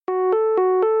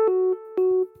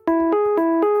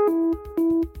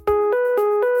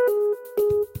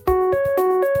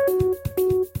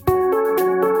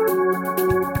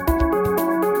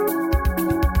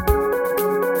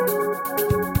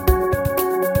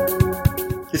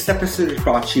This episode is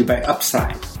brought to you by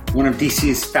Upside, one of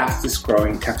DC's fastest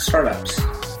growing tech startups.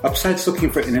 Upside's looking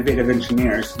for innovative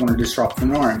engineers who want to disrupt the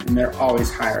norm, and they're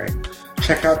always hiring.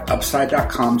 Check out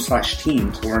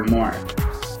upside.com/team to learn more.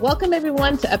 Welcome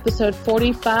everyone to episode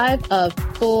 45 of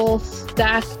Full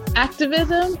Stack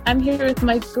Activism. I'm here with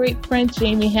my great friend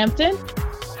Jamie Hampton.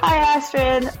 Hi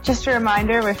Astrid. Just a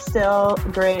reminder, we're still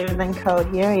greater than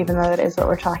code here, even though that is what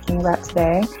we're talking about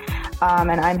today.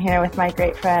 And I'm here with my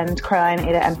great friend Coraline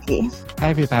Ada MP. Hi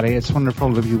everybody, it's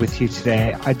wonderful to be with you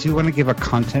today. I do want to give a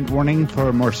content warning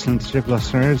for more sensitive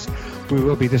listeners. We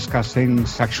will be discussing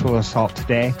sexual assault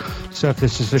today, so if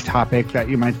this is a topic that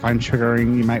you might find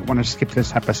triggering, you might want to skip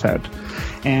this episode.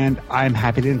 And I'm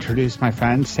happy to introduce my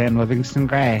friend Sam Livingston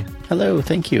Gray. Hello,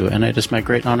 thank you, and it is my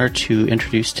great honor to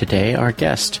introduce today our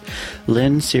guest.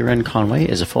 Lynn Siren Conway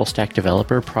is a full-stack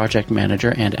developer, project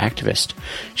manager, and activist.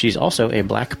 She's also a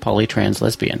black polytrans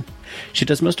lesbian. She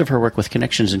does most of her work with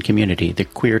Connections and Community, the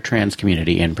queer trans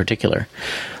community in particular.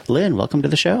 Lynn, welcome to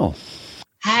the show.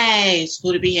 Hi, it's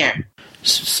cool to be here.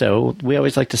 So we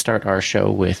always like to start our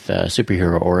show with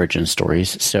superhero origin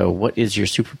stories. So what is your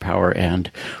superpower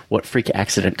and what freak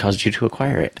accident caused you to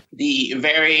acquire it? The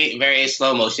very, very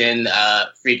slow motion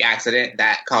freak accident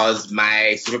that caused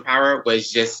my superpower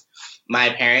was just my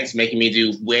parents making me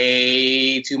do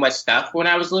way too much stuff when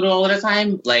I was little all the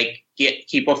time. Like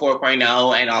keep a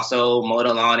 4.0 and also mow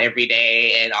the lawn every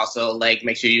day and also like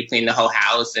make sure you clean the whole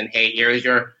house. And hey, here's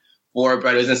your 4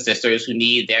 brothers and sisters who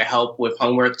need their help with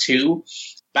homework too.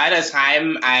 By the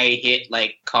time I hit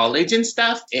like college and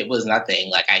stuff, it was nothing.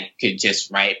 Like I could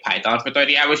just write Python for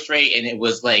 30 hours straight and it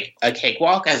was like a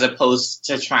cakewalk as opposed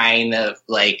to trying to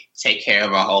like take care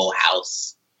of a whole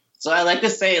house. So I like to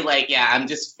say like, yeah, I'm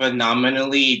just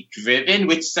phenomenally driven,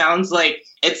 which sounds like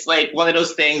it's like one of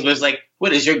those things where it's like,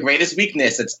 what is your greatest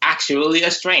weakness? It's actually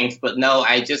a strength. But no,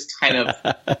 I just kind of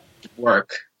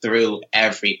work through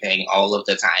everything all of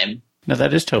the time. No,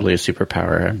 that is totally a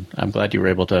superpower. I'm glad you were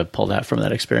able to pull that from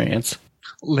that experience.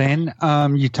 Lynn,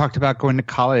 you talked about going to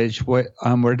college. Where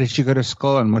did you go to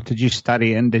school and what did you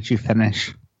study and did you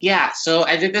finish? Yeah, so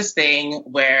I did this thing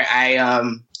where I,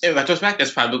 in retrospect,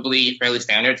 it's probably fairly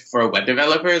standard for web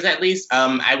developers at least.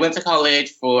 I went to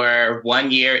college for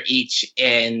 1 year each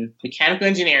in mechanical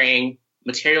engineering,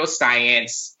 material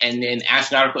science, and then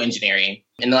astronautical engineering.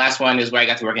 And the last one is where I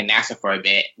got to work in NASA for a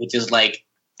bit, which is like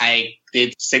I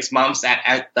did 6 months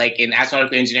at in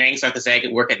astronautical engineering, so I could say I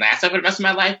could work at NASA for the rest of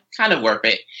my life. Kind of worth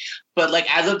it. But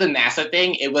like as of the NASA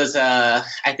thing, it was I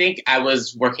think I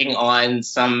was working on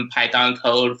some Python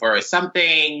code for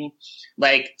something,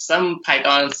 like some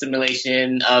Python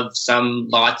simulation of some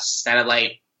launch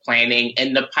satellite planning,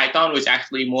 and the Python was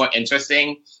actually more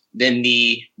interesting than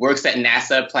the works at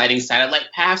NASA planning satellite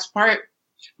paths part,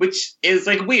 which is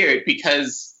like weird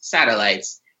because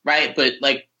satellites, right? But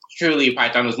like truly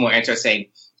Python was more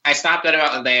interesting. I stopped at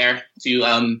about there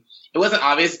to, it wasn't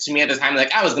obvious to me at the time,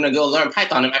 like I was going to go learn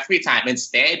Python in my free time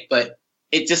instead, but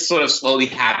it just sort of slowly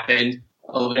happened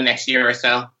over the next year or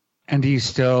so. And do you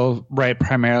still write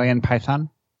primarily in Python?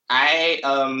 I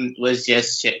was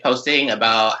just shitposting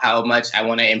about how much I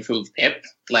want to improve pip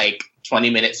like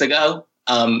 20 minutes ago.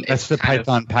 That's the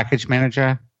Python package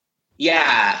manager?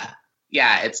 Yeah,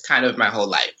 it's kind of my whole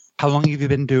life. How long have you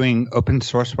been doing open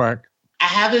source work? I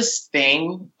have this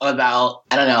thing about,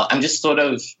 I don't know, I'm just sort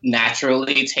of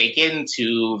naturally taken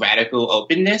to radical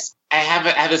openness. I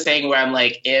have this thing where I'm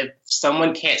like, if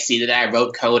someone can't see that I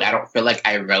wrote code, I don't feel like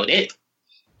I wrote it.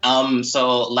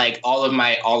 So like all of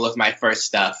my first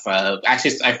stuff,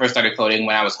 actually I first started coding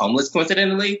when I was homeless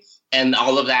coincidentally. And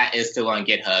all of that is still on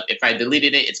GitHub. If I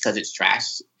deleted it, it's because it's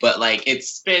trash. But like,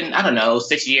 it's been, I don't know,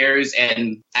 6 years,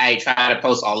 and I try to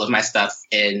post all of my stuff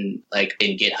in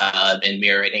GitHub and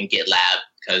mirror it in GitLab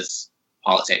because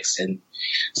politics and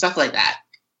stuff like that.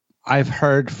 I've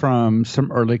heard from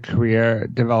some early career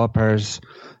developers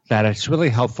that it's really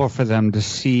helpful for them to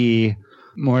see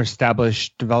more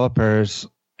established developers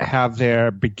have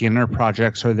their beginner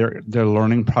projects or their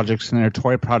learning projects and their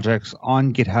toy projects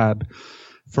on GitHub.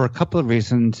 For a couple of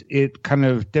reasons. It kind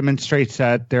of demonstrates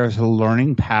that there's a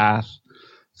learning path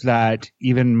that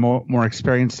even more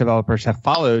experienced developers have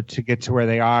followed to get to where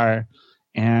they are,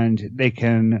 and they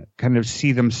can kind of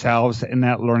see themselves in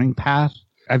that learning path.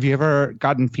 Have you ever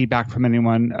gotten feedback from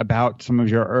anyone about some of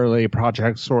your early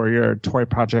projects or your toy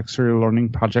projects or your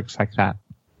learning projects like that?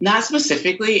 Not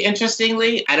specifically,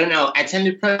 interestingly. I don't know. I tend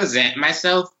to present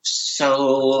myself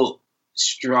so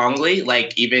strongly,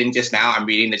 like even just now I'm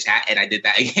reading the chat and I did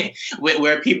that again,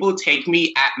 where people take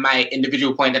me at my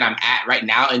individual point that I'm at right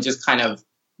now and just kind of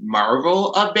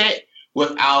marvel a bit,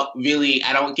 without really,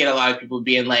 I don't get a lot of people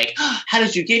being like, oh, how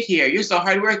did you get here? You're so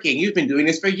hardworking. You've been doing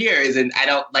this for years. And I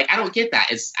don't get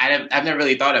that. I've never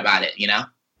really thought about it, you know?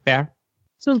 Fair.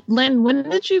 So, Lynn, when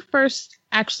did you first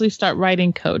actually start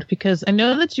writing code? Because I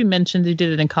know that you mentioned you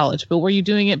did it in college, but were you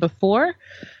doing it before?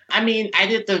 I mean, I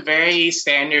did the very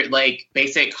standard, like,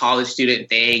 basic college student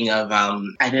thing of,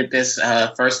 I did this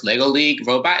first Lego League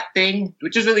robot thing,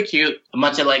 which was really cute. A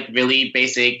bunch of, like, really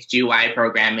basic GUI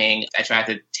programming. I tried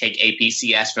to take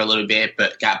APCS for a little bit,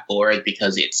 but got bored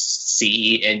because it's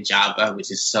C and Java,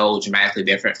 which is so dramatically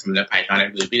different from the Python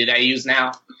and Ruby that I use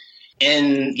now.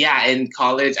 And yeah, in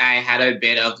college, I had a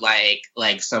bit of like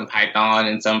some Python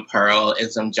and some Perl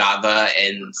and some Java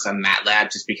and some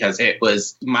MATLAB just because it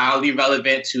was mildly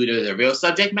relevant to the real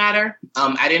subject matter.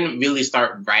 I didn't really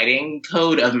start writing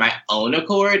code of my own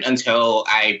accord until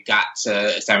I got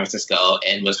to San Francisco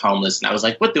and was homeless. And I was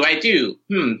like, what do I do?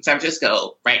 San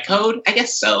Francisco, write code? I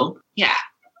guess so. Yeah.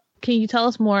 Can you tell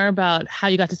us more about how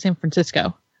you got to San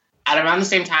Francisco? At around the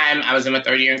same time, I was in my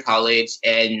third year in college,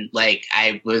 and like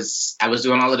I was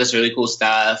doing all of this really cool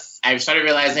stuff. I started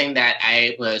realizing that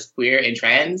I was queer and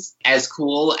trans. As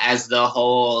cool as the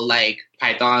whole like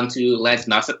Python to Lens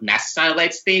master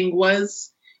satellites thing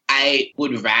was, I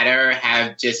would rather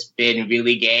have just been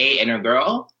really gay and a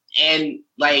girl. And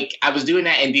like I was doing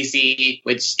that in DC,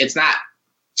 which it's not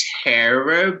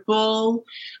terrible,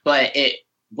 but it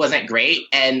wasn't great.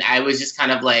 And I was just kind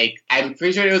of like, I'm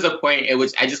pretty sure there was a point at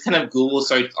which I just kind of Google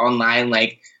searched online,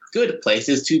 like, good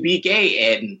places to be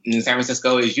gay. And San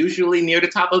Francisco is usually near the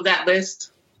top of that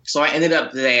list. So I ended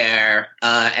up there.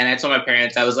 And I told my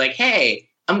parents, I was like, hey,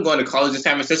 I'm going to college in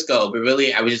San Francisco. But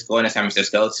really, I was just going to San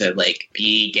Francisco to, like,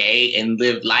 be gay and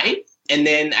live life. And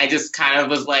then I just kind of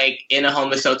was, like, in a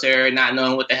homeless shelter, not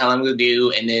knowing what the hell I'm going to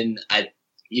do. And then I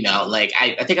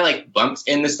think I like bumped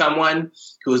into someone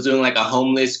who was doing like a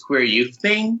homeless queer youth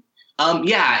thing.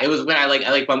 It was when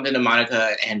I bumped into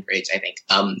Monica and Bridge, I think.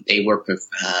 They were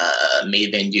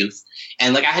Maven Youth.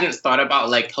 And like I hadn't thought about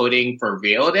like coding for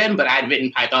real then, but I'd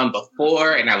written Python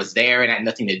before and I was there and I had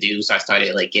nothing to do. So I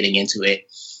started like getting into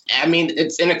it. I mean,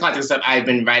 it's in the context of I've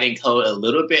been writing code a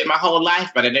little bit my whole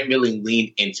life, but I didn't really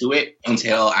lean into it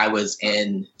until I was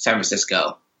in San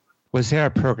Francisco. Was there a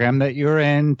program that you were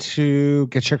in to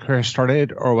get your career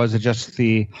started, or was it just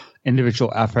the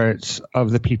individual efforts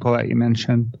of the people that you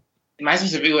mentioned? My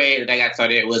specific way that I got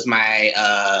started was my,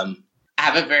 I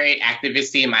have a very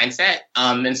activist-y mindset.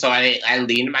 And so I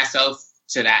leaned myself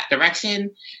to that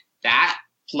direction. That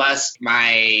plus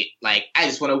my, like, I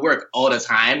just want to work all the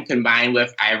time combined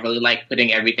with I really like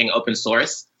putting everything open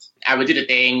source. I would do the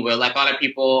thing where like a lot of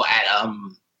people at,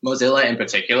 Mozilla in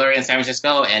particular in San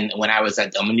Francisco, and when I was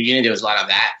at Dominion, there was a lot of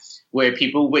that, where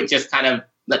people would just kind of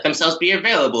let themselves be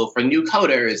available for new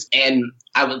coders, and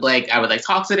I would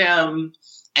talk to them.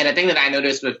 And the thing that I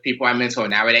noticed with people I mentor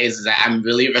nowadays is that I'm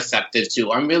really receptive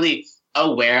to, I'm really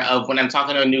aware of when I'm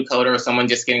talking to a new coder or someone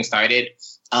just getting started,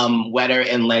 whether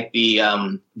in like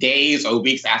the days or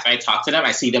weeks after I talk to them,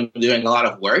 I see them doing a lot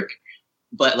of work.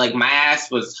 But like my ass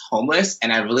was homeless,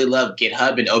 and I really love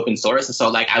GitHub and open source, and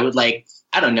so like I would like,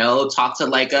 I don't know, talk to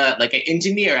like an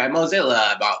engineer at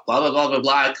Mozilla about blah, blah, blah, blah,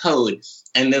 blah code.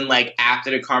 And then like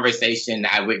after the conversation,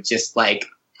 I would just like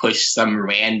push some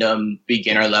random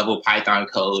beginner level Python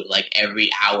code like every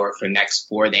hour for the next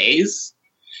 4 days,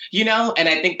 you know? And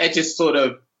I think that just sort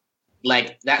of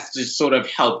like, that's just sort of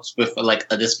helped with like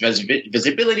this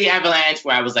visibility avalanche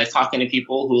where I was like talking to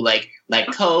people who like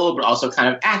code, but also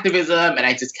kind of activism. And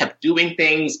I just kept doing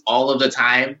things all of the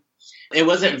time. It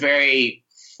wasn't very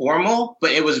formal,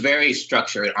 but it was very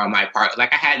structured on my part.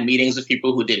 Like I had meetings with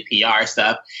people who did PR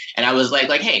stuff, and I was like,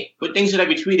 hey, what things should I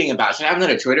be tweeting about? Should I have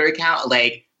another Twitter account?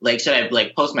 Like should I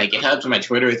like post my GitHub to my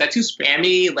Twitter? Is that too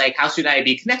spammy? Like, how should I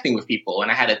be connecting with people?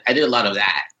 And I did a lot of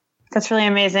that. That's really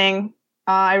amazing.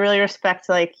 I really respect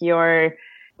like your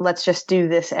let's just do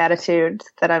this attitude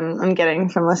that I'm getting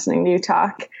from listening to you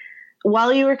talk.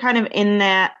 While you were kind of in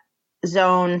that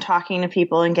zone talking to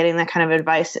people and getting that kind of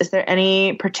advice, is there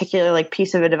any particular like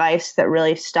piece of advice that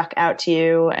really stuck out to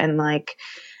you and like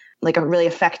really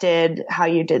affected how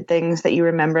you did things that you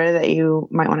remember that you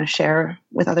might want to share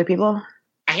with other people?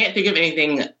 I can't think of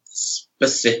anything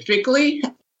specifically.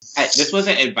 This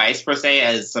wasn't advice per se,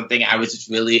 as something I was just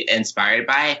really inspired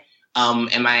by.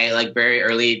 In my like very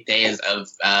early days of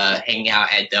hanging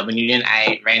out at Dublin Union,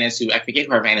 I forget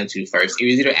who I ran into first. It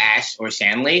was either Ash or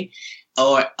Shanley,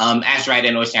 or Ash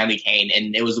Ryden or Shanley Kane,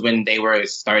 and it was when they were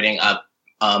starting up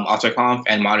AlterConf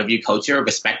and Model View Culture,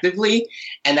 respectively.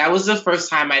 And that was the first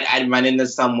time I'd run into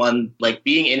someone like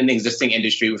being in an existing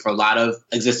industry with a lot of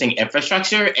existing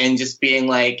infrastructure and just being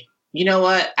like, you know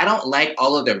what? I don't like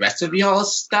all of the rest of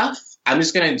y'all's stuff. I'm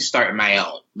just going to start my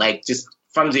own, like just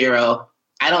from zero.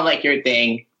 I don't like your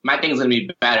thing. My thing's going to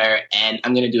be better, and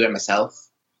I'm going to do it myself.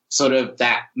 Sort of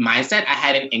that mindset I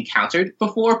hadn't encountered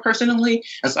before personally.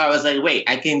 And so I was like, wait,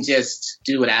 I can just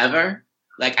do whatever.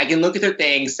 Like, I can look at the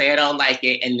thing, say I don't like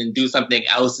it, and then do something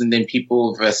else, and then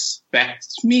people respect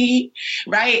me,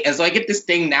 right? And so I get this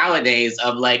thing nowadays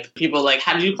of, like, people like,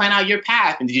 how did you plan out your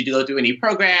path? And did you go through any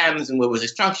programs? And what was the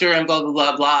structure? And blah, blah,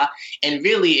 blah, blah. And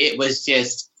really, it was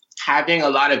just having a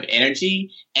lot of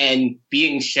energy and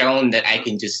being shown that I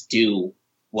can just do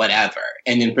whatever,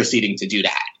 and then proceeding to do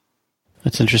that.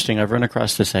 That's interesting. I've run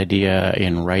across this idea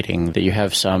in writing that you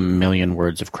have some million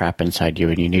words of crap inside you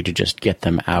and you need to just get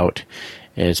them out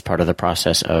as part of the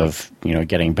process of,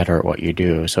 getting better at what you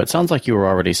do. So it sounds like you were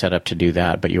already set up to do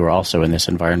that, but you were also in this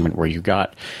environment where you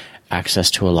got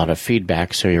access to a lot of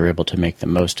feedback, so you're able to make the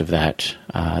most of that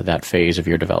phase of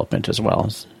your development as well.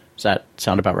 Does that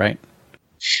sound about right?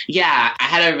 Yeah, I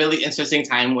had a really interesting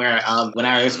time where when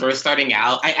I was first starting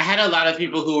out, I had a lot of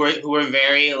people who were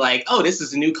very like, oh, this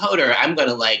is a new coder. I'm going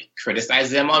to like criticize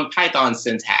them on Python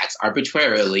syntax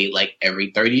arbitrarily, like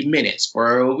every 30 minutes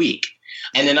for a week.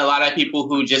 And then a lot of people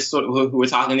who just who were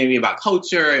talking to me about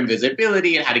culture and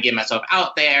visibility and how to get myself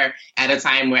out there at a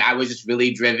time where I was just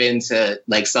really driven to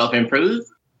like self-improve.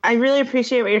 I really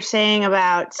appreciate what you're saying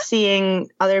about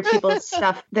seeing other people's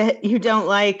stuff that you don't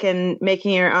like and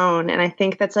making your own. And I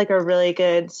think that's like a really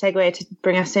good segue to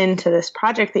bring us into this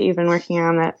project that you've been working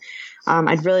on that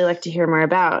I'd really like to hear more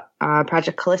about,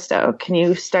 Project Callisto. Can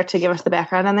you start to give us the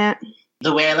background on that?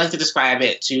 The way I like to describe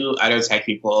it to other tech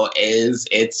people is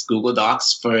it's Google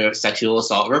Docs for sexual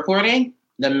assault reporting.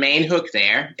 The main hook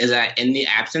there is that in the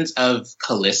absence of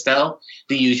Callisto,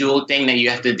 the usual thing that you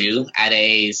have to do at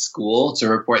a school to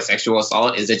report sexual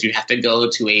assault is that you have to go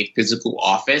to a physical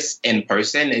office in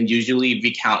person and usually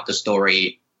recount the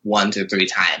story 1 to 3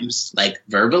 times, like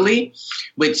verbally,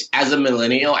 which as a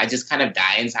millennial, I just kind of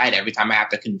die inside every time I have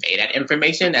to convey that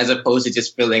information as opposed to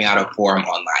just filling out a form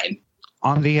online.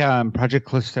 On the Project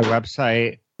Callisto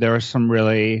website, there are some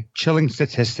really chilling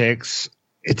statistics.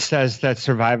 It says that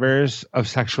survivors of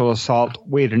sexual assault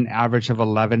wait an average of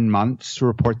 11 months to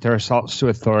report their assaults to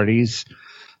authorities.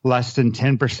 Less than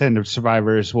 10% of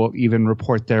survivors will even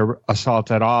report their assault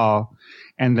at all,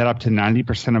 and that up to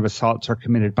 90% of assaults are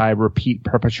committed by repeat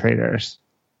perpetrators.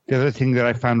 The other thing that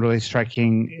I found really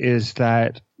striking is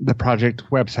that the project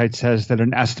website says that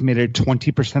an estimated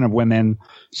 20% of women,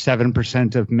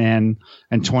 7% of men,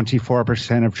 and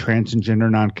 24% of trans and gender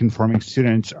nonconforming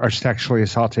students are sexually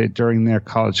assaulted during their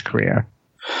college career.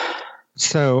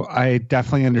 So I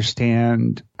definitely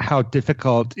understand how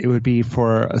difficult it would be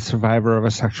for a survivor of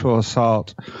a sexual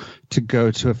assault to go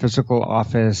to a physical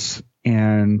office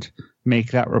and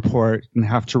make that report and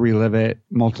have to relive it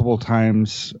multiple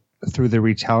times through the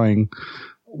retelling.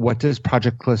 What does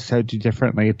Project Callisto do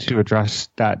differently to address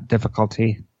that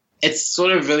difficulty? It's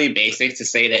sort of really basic to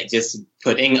say that just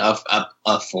putting up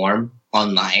a form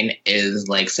online is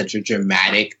like such a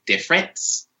dramatic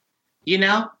difference,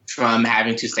 from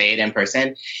having to say it in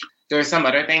person. There are some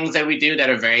other things that we do that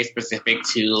are very specific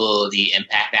to the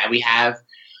impact that we have.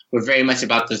 We're very much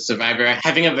about the survivor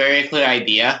having a very clear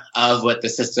idea of what the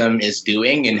system is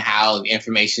doing and how the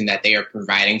information that they are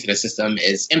providing to the system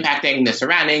is impacting the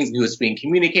surroundings and who it's being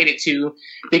communicated to.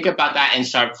 Think about that in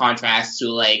sharp contrast to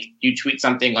like you tweet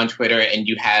something on Twitter and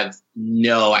you have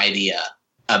no idea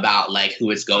about like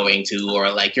who it's going to, or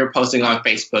like you're posting on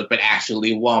Facebook, but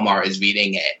actually Walmart is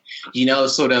reading it.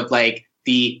 Sort of like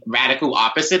the radical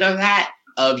opposite of that.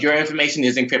 Of your information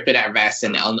is encrypted at rest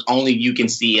and only you can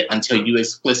see it until you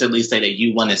explicitly say that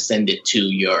you want to send it to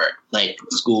your like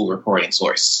school reporting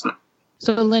source.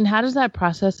 So Lynn, how does that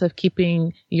process of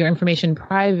keeping your information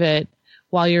private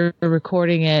while you're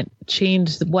recording it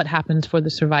change what happens for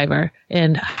the survivor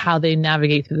and how they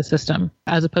navigate through the system,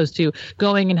 as opposed to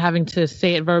going and having to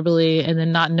say it verbally and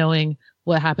then not knowing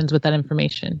what happens with that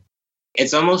information?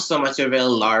 It's almost so much of a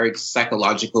large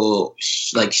psychological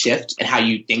shift in how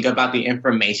you think about the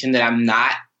information that I'm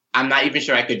not even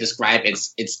sure I could describe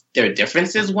it's their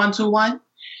differences one-to-one.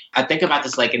 I think about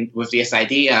this with this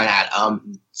idea that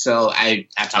so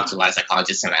I've talked to a lot of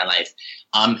psychologists in my life,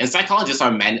 and psychologists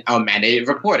are mandated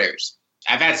reporters.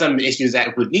 I've had some issues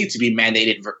that would need to be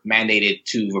mandated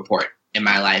to report in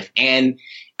my life, and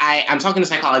I'm talking to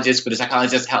psychologists, but the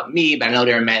psychologists help me, but I know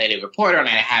they're a mandated reporter, and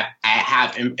I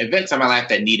have events in my life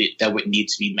that would need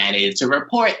to be mandated to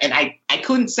report, and I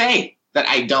couldn't say that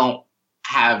I don't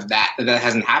have that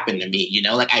hasn't happened to me,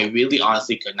 I really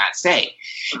honestly could not say.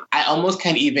 I almost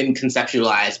can't even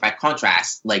conceptualize by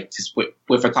contrast, just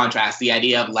with a contrast, the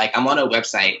idea of I'm on a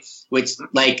website which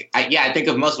I think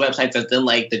of most websites as then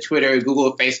like the Twitter,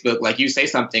 Google, Facebook, like you say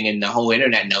something and the whole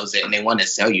internet knows it and they want to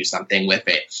sell you something with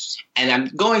it. And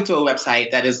I'm going to a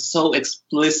website that is so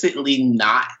explicitly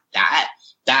not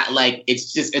that like,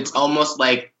 it's almost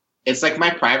like, it's like my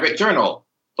private journal,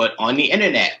 but on the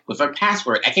internet with a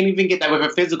password. I can't even get that with a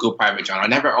physical private journal. I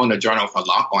never owned a journal with a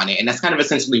lock on it. And that's kind of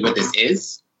essentially what this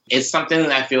is. It's something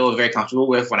that I feel very comfortable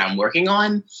with when I'm working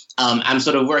on. I'm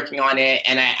sort of working on it.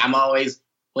 And I'm always,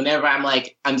 whenever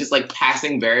I'm just like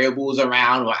passing variables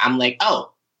around where I'm like,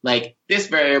 oh, like this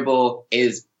variable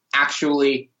is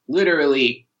actually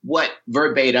literally what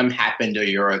verbatim happened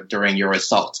during your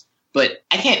assault. But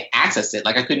I can't access it.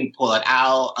 Like I couldn't pull it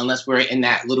out unless we're in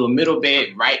that little middle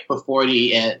bit right before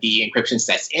the encryption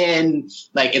sets in.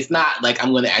 Like it's not like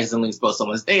I'm going to accidentally expose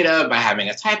someone's data by having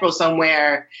a typo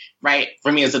somewhere, right?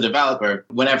 For me as a developer,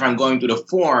 whenever I'm going through the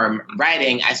form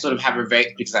writing, I sort of have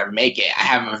because I make it, I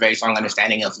have a very strong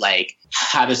understanding of like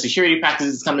how the security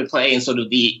practices come to play and sort of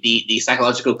the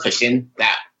psychological cushions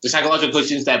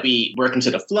that we work into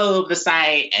the flow of the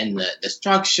site and the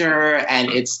structure. And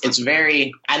it's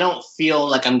very, I don't feel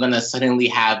like I'm going to suddenly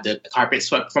have the carpet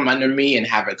swept from under me and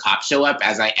have a cop show up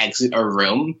as I exit a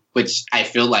room, which I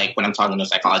feel like when I'm talking to a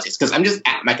psychologist, because I'm just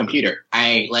at my computer.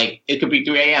 It could be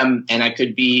 3 a.m. and I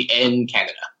could be in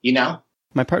Canada, you know?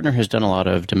 My partner has done a lot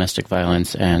of domestic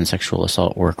violence and sexual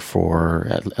assault work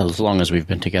for as long as we've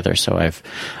been together. So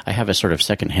I have a sort of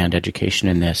secondhand education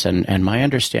in this. And my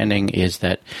understanding is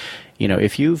that, you know,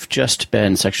 if you've just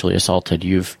been sexually assaulted,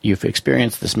 you've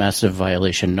experienced this massive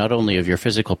violation, not only of your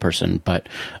physical person, but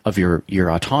of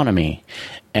your autonomy.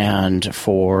 And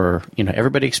for, you know,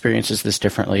 everybody experiences this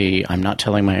differently. I'm not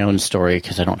telling my own story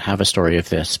because I don't have a story of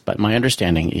this, but my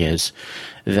understanding is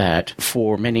that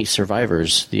for many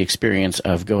survivors, the experience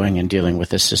of going and dealing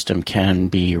with this system can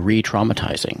be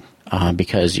re-traumatizing.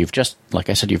 Because you've just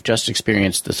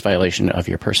experienced this violation of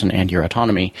your person and your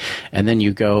autonomy, and then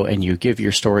you go and you give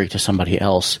your story to somebody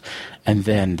else, and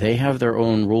then they have their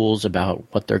own rules about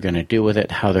what they're going to do with it,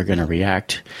 how they're going to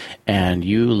react, and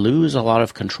you lose a lot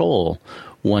of control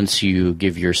once you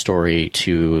give your story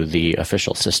to the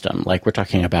official system. Like we're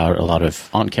talking about a lot of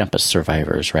on-campus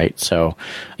survivors, right? So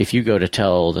if you go to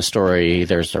tell the story,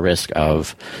 there's the risk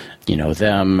of, you know,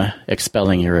 them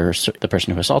expelling the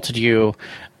person who assaulted you.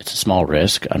 It's a small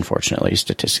risk, unfortunately,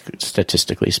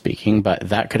 statistically speaking, but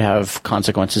that could have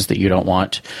consequences that you don't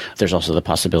want. There's also the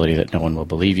possibility that no one will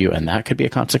believe you, and that could be a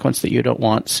consequence that you don't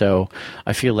want. So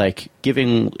I feel like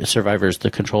giving survivors the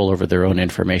control over their own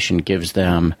information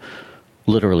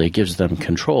literally gives them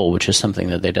control, which is something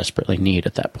that they desperately need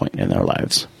at that point in their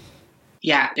lives.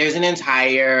 Yeah, there's an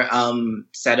entire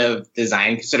set of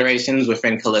design considerations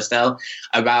within Callisto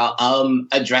about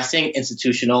addressing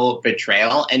institutional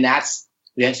betrayal. And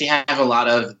we actually have a lot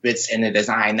of bits in the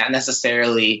design, not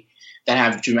necessarily that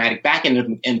have dramatic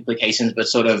back-end implications, but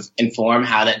sort of inform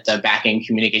how the back-end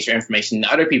communicates your information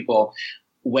to other people,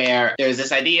 where there's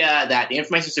this idea that the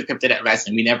information is encrypted at rest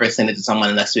and we never send it to someone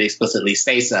unless we explicitly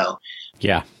say so.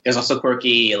 Yeah. There's also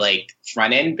quirky like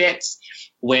front-end bits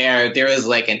where there is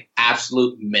like an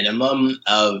absolute minimum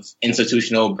of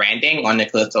institutional branding on the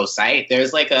Callisto site.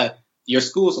 There's like your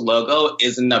school's logo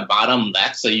is in the bottom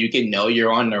left so you can know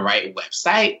you're on the right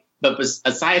website. But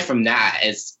aside from that,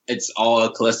 it's all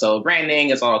Callisto branding.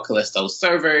 It's all Callisto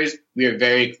servers. We are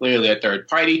very clearly a third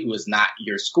party who is not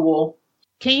your school.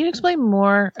 Can you explain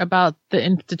more about the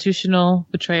institutional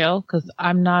betrayal? Because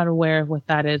I'm not aware of what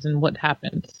that is and what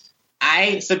happens.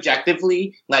 I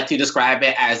subjectively like to describe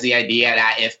it as the idea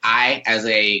that if I, as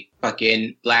a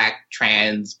fucking black,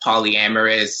 trans,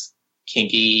 polyamorous,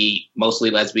 kinky, mostly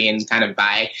lesbian kind of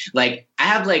bi, like I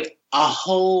have like a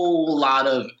whole lot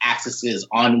of accesses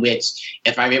on which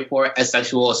if I report a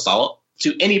sexual assault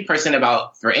to any person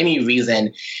for any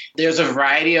reason, there's a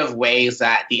variety of ways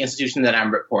that the institution that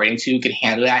I'm reporting to could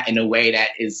handle that in a way that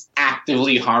is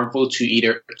actively harmful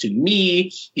to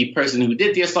me, the person who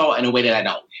did the assault, in a way that I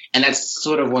don't. And that's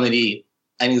sort of an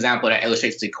example that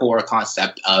illustrates the core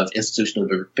concept of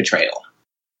institutional betrayal.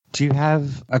 Do you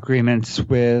have agreements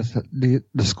with the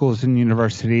schools and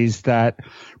universities that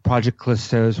Project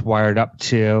Callisto is wired up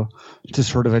to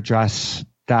sort of address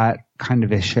that kind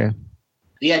of issue?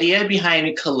 The idea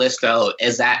behind Callisto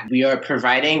is that we are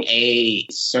providing a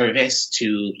service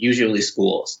to usually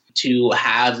schools to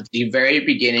have the very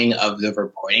beginning of the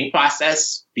reporting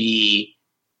process be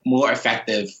more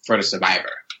effective for the survivor,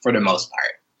 for the most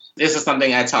part. This is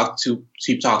something I talk to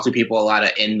people a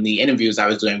lot in the interviews I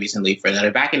was doing recently for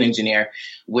another backend engineer,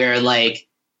 where like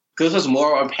Calypso's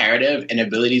moral imperative and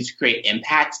ability to create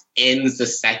impact ends the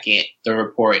second the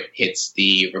report hits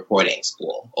the reporting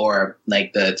school or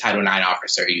like the Title IX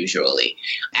officer usually.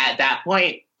 At that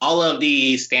point, all of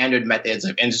the standard methods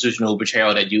of institutional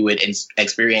betrayal that you would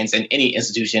experience in any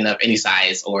institution of any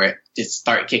size or just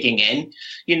start kicking in.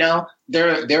 You know,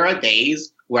 there are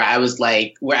days where I was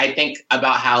like, where I think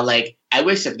about how like, I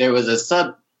wish if there was a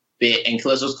sub bit in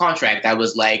Calypso's contract that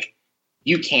was like,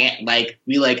 you can't like,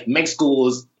 we like make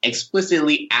schools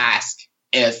explicitly ask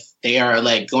if they are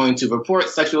like going to report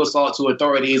sexual assault to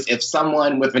authorities if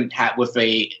someone with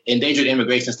a endangered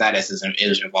immigration status is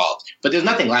involved. But there's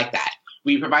nothing like that.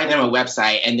 We provide them a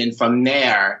website, and then from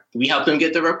there, we help them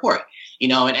get the report, you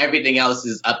know, and everything else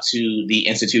is up to the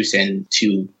institution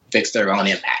to fix their own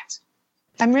impact.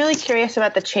 I'm really curious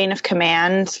about the chain of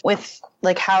command with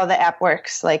like how the app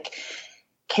works. Like,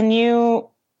 can you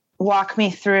walk me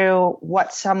through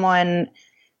what someone,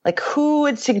 like who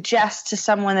would suggest to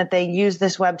someone that they use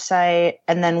this website,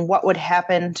 and then what would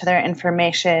happen to their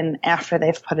information after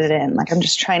they've put it in? Like, I'm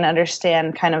just trying to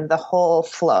understand kind of the whole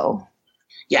flow.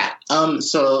 Yeah.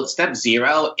 So step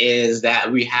 0 is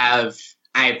that we have,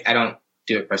 I don't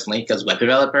do it personally because web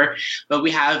developer, but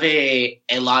we have a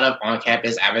lot of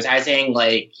on-campus advertising,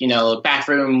 like, you know,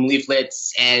 bathroom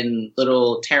leaflets and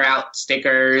little tear out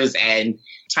stickers and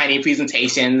tiny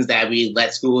presentations that we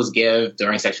let schools give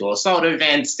during sexual assault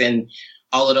events and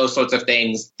all of those sorts of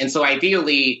things. And so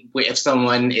ideally, if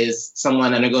someone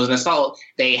undergoes an assault,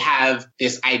 they have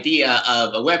this idea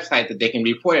of a website that they can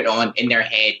report it on in their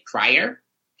head prior.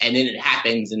 And then it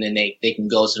happens, and then they can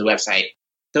go to the website.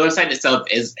 The website itself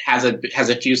has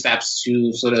a few steps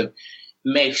to sort of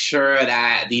make sure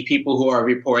that the people who are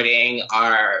reporting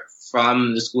are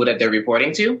from the school that they're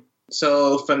reporting to.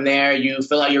 So from there, you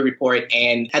fill out your report,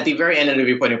 and at the very end of the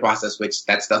reporting process, which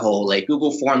that's the whole like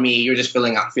Google form me, you're just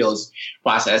filling out fields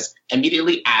process.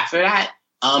 Immediately after that,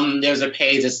 there's a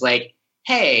page that's like,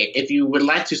 hey, if you would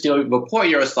like to still report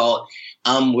your assault,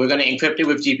 we're going to encrypt it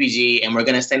with GPG, and we're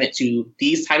going to send it to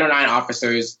these Title IX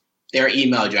officers, their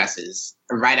email addresses,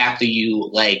 right after you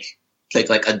like click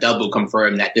like a double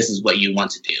confirm that this is what you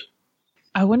want to do.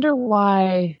 I wonder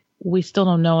why we still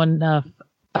don't know enough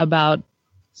about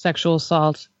sexual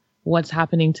assault, what's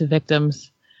happening to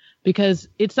victims, because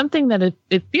it's something that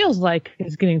it feels like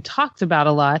is getting talked about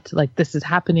a lot, like this is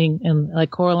happening, and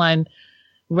like Coraline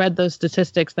read those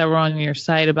statistics that were on your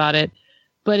site about it.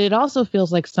 But it also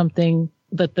feels like something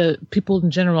that the people in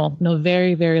general know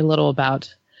very, very little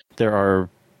about. There are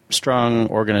strong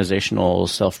organizational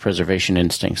self-preservation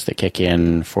instincts that kick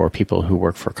in for people who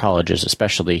work for colleges,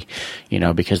 especially, you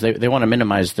know, because they want to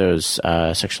minimize those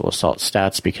sexual assault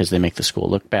stats because they make the school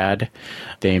look bad.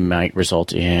 They might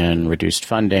result in reduced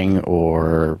funding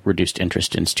or reduced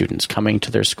interest in students coming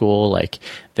to their school. Like,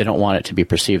 they don't want it to be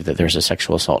perceived that there's a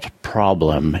sexual assault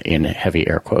problem, in heavy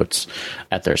air quotes,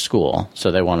 at their school.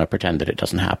 So they want to pretend that it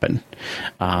doesn't happen.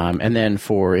 And then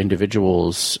for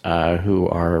individuals who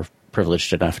are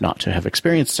privileged enough not to have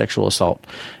experienced sexual assault,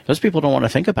 those people don't want to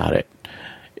think about it.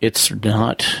 It's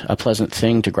not a pleasant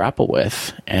thing to grapple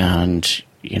with. And,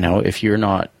 you know, if you're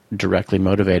not directly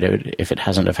motivated, if it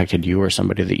hasn't affected you or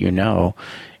somebody that you know,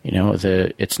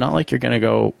 it's not like you're going to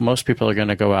go, most people are going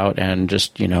to go out and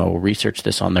just, you know, research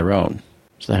this on their own.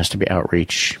 So there has to be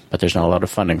outreach, but there's not a lot of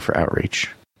funding for outreach.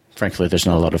 Frankly, there's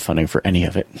not a lot of funding for any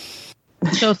of it.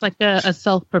 So it's like a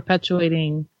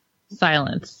self-perpetuating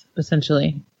silence,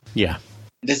 essentially. Yeah.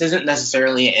 This isn't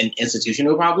necessarily an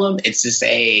institutional problem. It's just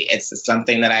it's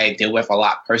something that I deal with a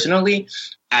lot personally.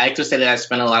 I like to say that I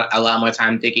spend a lot more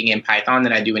time thinking in Python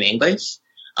than I do in English,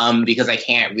 because I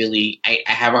can't really, I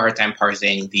have a hard time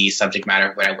parsing the subject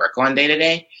matter of what I work on day to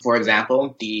day. For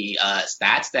example, the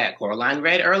stats that Coraline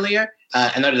read earlier,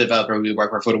 another developer we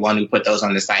work with for the one who put those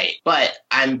on the site. But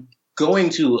I'm going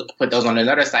to put those on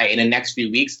another site in the next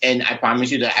few weeks, and I promise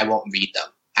you that I won't read them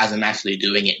as I'm actually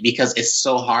doing it, because it's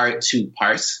so hard to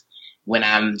parse when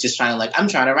I'm just trying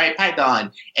to write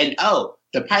Python. And,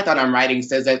 the Python I'm writing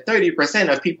says that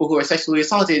 30% of people who are sexually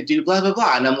assaulted do blah, blah,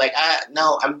 blah. And I'm like,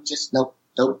 no, I'm just, nope,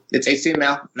 it's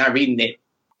HTML. I'm not reading it.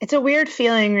 It's a weird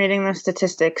feeling reading those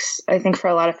statistics, I think, for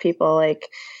a lot of people. Like,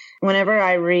 whenever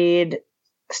I read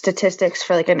statistics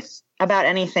for about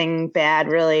anything bad,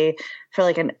 really, for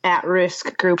an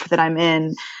at-risk group that I'm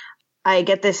in, I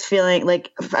get this feeling,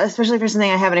 especially for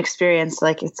something I haven't experienced,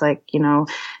 it's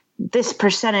this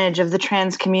percentage of the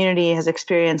trans community has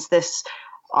experienced this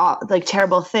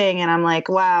terrible thing. And I'm like,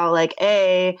 wow,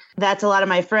 A, that's a lot of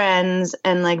my friends.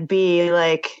 And B,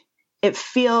 it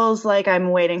feels like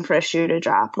I'm waiting for a shoe to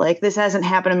drop. This hasn't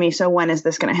happened to me. So when is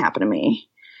this going to happen to me?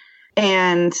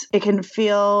 And it can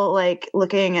feel like,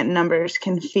 looking at numbers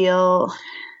can feel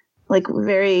like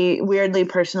very weirdly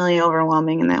personally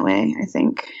overwhelming in that way, I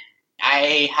think.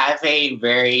 I have a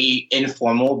very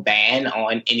informal ban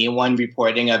on anyone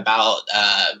reporting about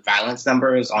violence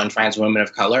numbers on trans women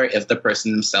of color if the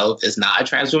person themselves is not a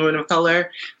trans woman of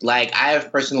color. Like, I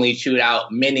have personally chewed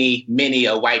out many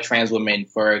a white trans woman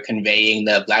for conveying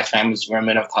the Black trans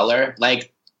women of color.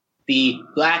 Like, the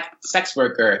Black sex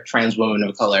worker trans woman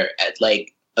of color at,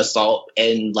 like, assault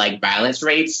and, like, violence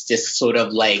rates, just sort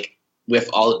of, like, with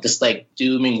all this, like,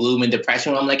 doom and gloom and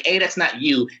depression. I'm like, A, that's not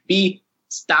you. B,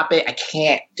 stop it. I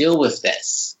can't deal with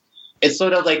this. It's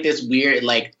sort of like this weird,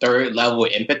 like, third level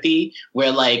empathy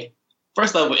where, like,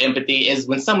 first level empathy is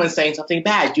when someone's saying something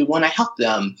bad, you want to help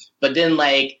them. But then,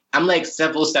 like, I'm, like,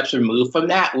 several steps removed from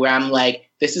that where I'm like,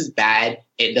 this is bad.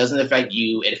 It doesn't affect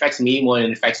you. It affects me more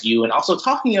than it affects you. And also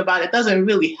talking about it doesn't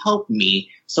really help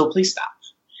me. So please stop.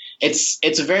 It's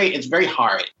very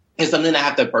hard. It's something I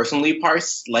have to personally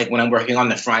parse. Like, when I'm working on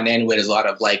the front end where there's a lot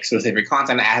of, like, specific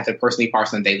content, I have to personally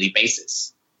parse on a daily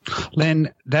basis.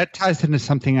 Lynn, that ties into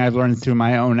something I've learned through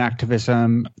my own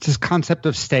activism. It's this concept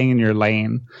of staying in your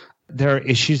lane. There are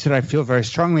issues that I feel very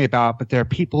strongly about, but there are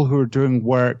people who are doing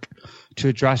work to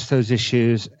address those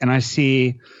issues. And I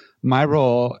see my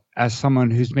role as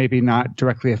someone who's maybe not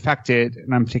directly affected,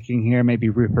 and I'm thinking here maybe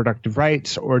reproductive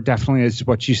rights, or definitely, as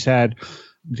what you said,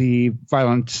 the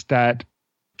violence that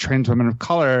trans women of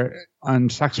color on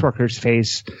sex workers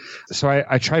face. So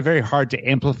I try very hard to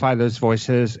amplify those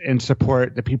voices and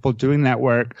support the people doing that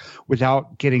work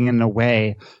without getting in the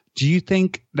way. Do you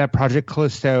think that Project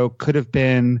Callisto could have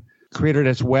been created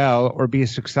as well or be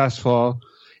successful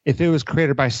if it was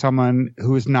created by someone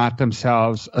who is not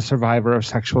themselves a survivor of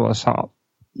sexual assault?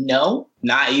 No,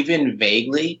 not even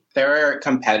vaguely. There are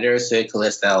competitors to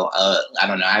Callisto. I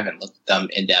don't know. I haven't looked at them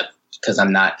in depth because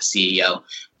I'm not the CEO.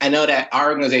 I know that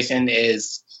our organization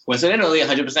is coincidentally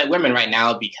 100% women right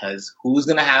now because who's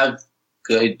going to have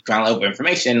good ground level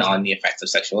information on the effects of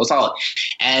sexual assault?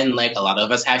 And, like, a lot of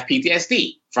us have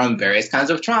PTSD from various kinds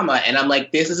of trauma. And I'm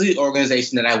like, this is the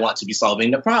organization that I want to be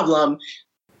solving the problem.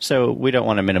 So we don't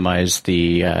want to minimize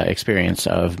the experience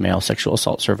of male sexual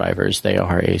assault survivors. They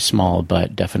are a small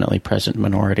but definitely present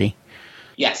minority.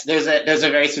 Yes, there's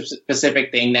a very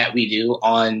specific thing that we do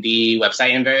on the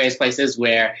website in various places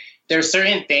where there's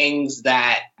certain things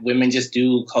that women just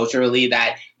do culturally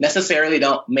that necessarily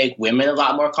don't make women a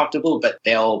lot more comfortable, but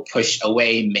they'll push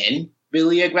away men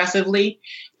really aggressively.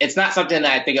 It's not something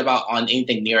that I think about on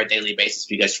anything near a daily basis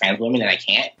because trans women and I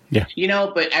can't. Yeah. You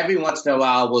know, but every once in a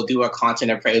while we'll do a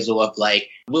content appraisal of, like,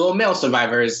 will male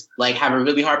survivors, like, have a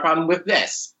really hard problem with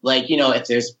this? Like, you know, if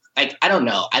there's, like, I don't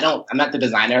know. I'm not the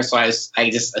designer, so I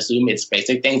just assume it's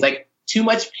basic things like too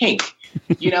much pink,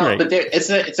 you know, right. But it's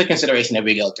a consideration that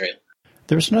we go through.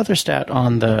 There's another stat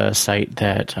on the site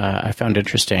that I found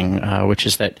interesting, which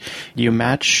is that you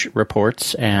match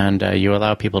reports and you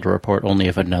allow people to report only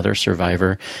if another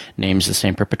survivor names the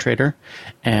same perpetrator.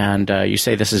 And you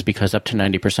say this is because up to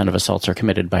 90% of assaults are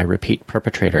committed by repeat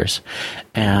perpetrators.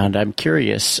 And I'm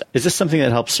curious, is this something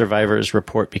that helps survivors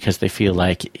report because they feel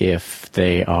like if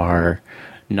they are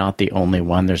not the only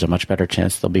one, there's a much better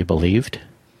chance they'll be believed?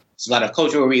 There's a lot of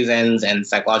cultural reasons and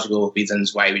psychological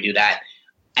reasons why we do that.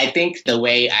 I think the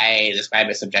way I describe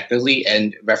it subjectively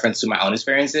in reference to my own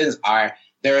experiences are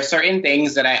there are certain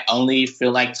things that I only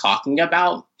feel like talking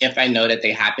about if I know that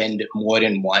they happened more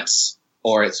than once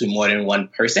or to more than one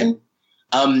person.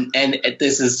 And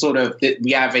this is sort of,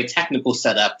 we have a technical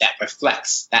setup that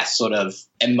reflects that sort of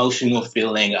emotional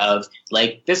feeling of,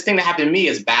 like, this thing that happened to me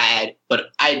is bad, but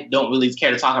I don't really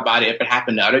care to talk about it if it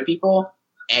happened to other people.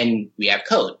 And we have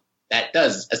code that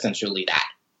does essentially that.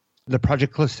 The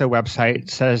Project Callisto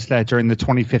website says that during the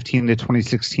 2015 to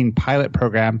 2016 pilot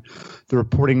program, the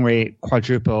reporting rate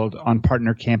quadrupled on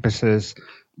partner campuses.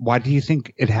 Why do you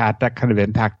think it had that kind of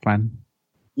impact, Glenn?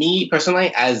 Me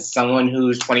personally, as someone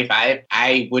who's 25,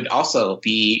 I would also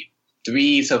be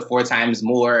 3 to 4 times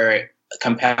more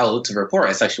compelled to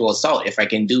report a sexual assault if I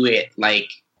can do it, like,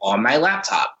 on my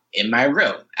laptop in my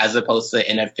room, as opposed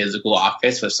to in a physical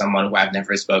office with someone who I've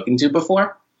never spoken to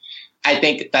before. I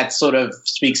think that sort of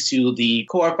speaks to the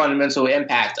core fundamental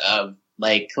impact of,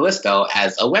 like, Callisto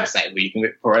as a website where you can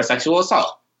report a sexual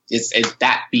assault. It's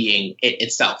that being it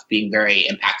itself being very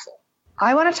impactful.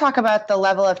 I want to talk about the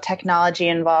level of technology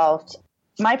involved.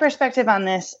 My perspective on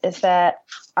this is that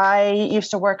I used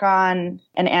to work on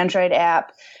an Android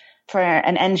app for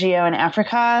an NGO in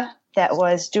Africa that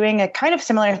was doing a kind of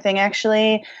similar thing,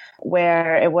 actually,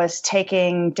 where it was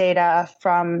taking data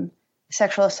from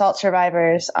sexual assault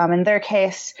survivors. In their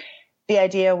case, the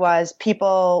idea was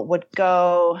people would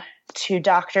go to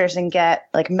doctors and get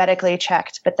like medically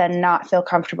checked, but then not feel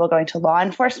comfortable going to law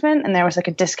enforcement. And there was like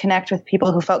a disconnect with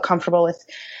people who felt comfortable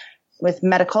with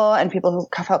medical and people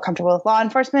who felt comfortable with law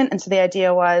enforcement. And so the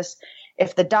idea was,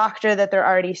 if the doctor that they're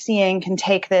already seeing can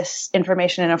take this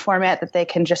information in a format that they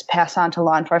can just pass on to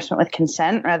law enforcement with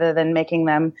consent, rather than making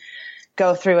them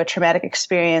go through a traumatic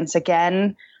experience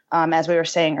again, as we were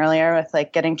saying earlier with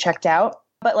like getting checked out.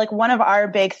 But like one of our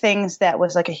big things that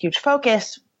was like a huge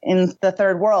focus in the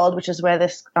third world, which is where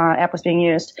this app was being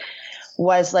used,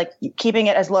 was like keeping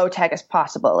it as low tech as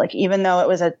possible. Like even though it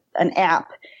was an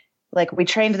app, like we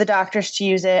trained the doctors to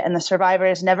use it, and the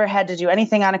survivors never had to do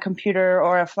anything on a computer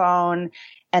or a phone,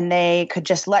 and they could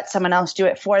just let someone else do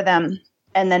it for them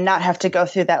and then not have to go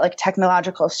through that like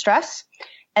technological stress.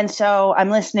 And so I'm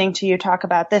listening to you talk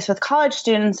about this with college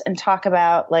students and talk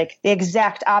about like the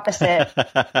exact opposite.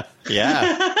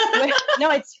 Yeah. No,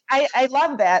 I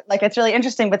love that. Like, it's really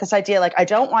interesting with this idea. Like, I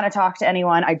don't want to talk to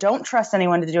anyone. I don't trust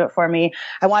anyone to do it for me.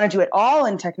 I want to do it all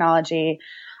in technology.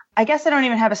 I guess I don't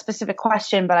even have a specific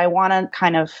question, but I want to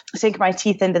kind of sink my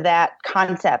teeth into that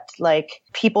concept. Like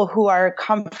people who are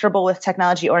comfortable with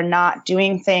technology or not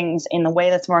doing things in the way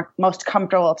that's most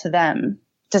comfortable to them.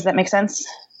 Does that make sense?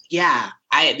 Yeah.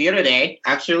 The other day,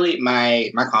 actually,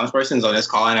 my comms person's on this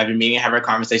call, and I've been meaning to have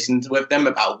conversations with them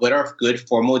about what are good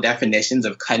formal definitions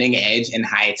of cutting edge and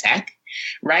high tech,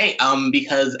 right?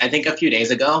 Because I think a few days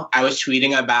ago, I was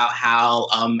tweeting about how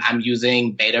I'm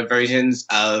using beta versions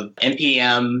of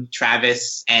NPM,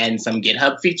 Travis, and some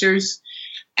GitHub features.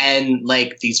 And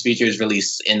like these features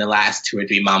released in the last 2 or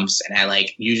 3 months. And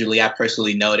I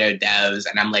personally know their devs,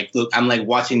 and I'm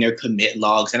watching their commit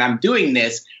logs, and I'm doing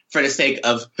this for the sake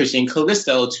of pushing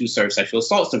Callisto to serve sexual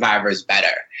assault survivors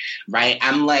better, right?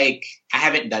 I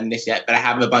haven't done this yet, but I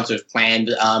have a bunch of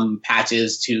planned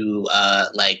patches to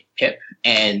pip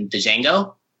and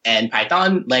Django and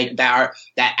Python, that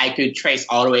I could trace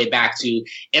all the way back to,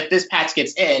 if this patch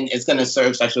gets in, it's going to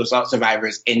serve sexual assault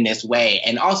survivors in this way.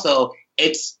 And also,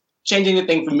 it's changing the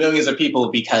thing for millions of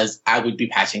people because I would be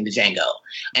patching the Django.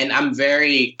 And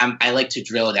I like to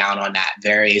drill down on that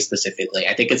very specifically.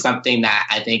 I think it's something that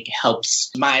I think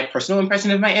helps my personal impression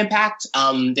of my impact.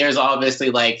 There's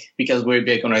obviously because we're a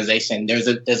big organization, there's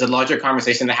a larger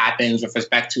conversation that happens with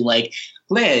respect to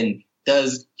Lynn,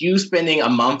 does you spending a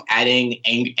month adding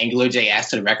AngularJS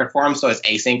to the record form so it's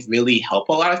async really help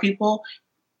a lot of people?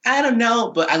 I don't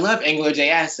know, but I love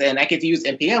AngularJS, and I get to use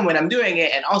NPM when I'm doing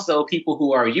it. And also people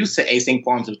who are used to async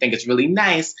forms would think it's really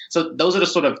nice. So those are the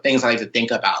sort of things I like to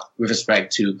think about with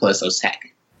respect to Callisto's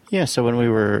tech. Yeah, so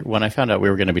when I found out we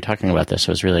were going to be talking about this,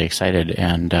 I was really excited.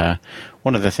 And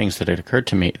one of the things that occurred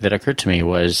to me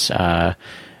was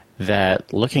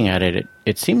that looking at it,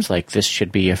 it seems like this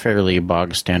should be a fairly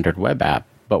bog standard web app.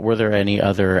 But were there any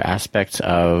other aspects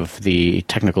of the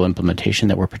technical implementation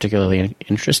that were particularly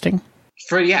interesting?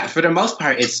 For the most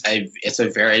part, it's a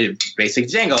very basic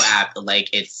Django app.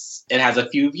 It has a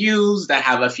few views that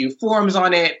have a few forms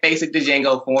on it, basic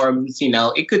Django forms.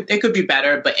 It could be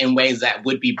better, but in ways that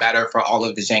would be better for all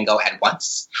of the Django at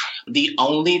once. The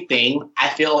only thing I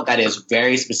feel that is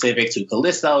very specific to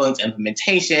Callisto and its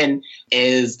implementation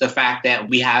is the fact that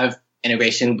we have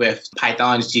integration with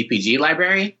Python's GPG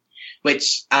library,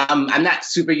 which I'm not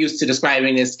super used to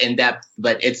describing this in depth,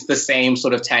 but it's the same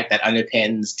sort of tech that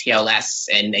underpins TLS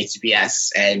and HTTPS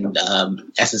and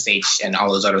SSH and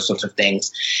all those other sorts of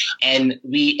things. And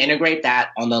we integrate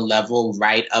that on the level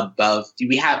right above.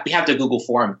 We have the Google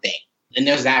Form thing. And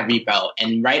there's that repo.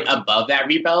 And right above that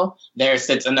repo, there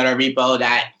sits another repo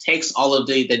that takes all of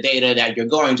the data that you're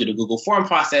going to the Google Form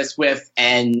process with,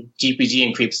 and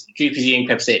GPG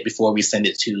encrypts it before we send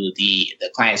it to the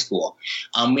client school.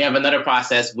 We have another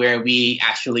process where we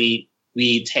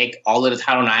take all of the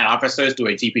Title IX officers through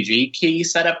a GPG key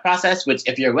setup process, which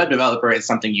if you're a web developer, it's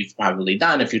something you've probably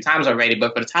done a few times already.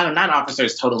 But for the Title IX officer,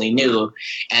 it's totally new.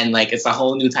 And it's a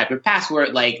whole new type of password.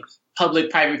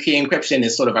 Public-private key encryption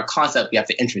is sort of a concept you have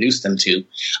to introduce them to.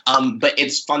 But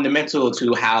it's fundamental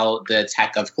to how the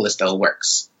tech of Callisto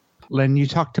works. Lynn, you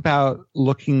talked about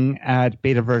looking at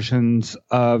beta versions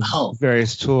of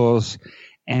various tools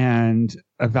and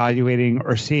evaluating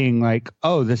or seeing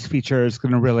this feature is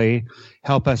going to really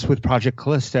help us with Project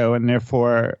Callisto and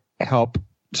therefore help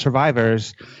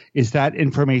survivors. Is that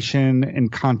information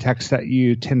and context that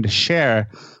you tend to share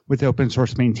with open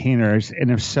source maintainers?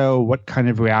 And if so, what kind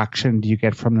of reaction do you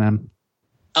get from them?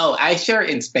 Oh, I share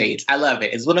in spades. I love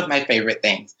it. It's one of my favorite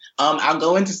things. I'll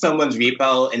go into someone's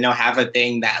repo and they'll have a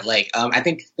thing that I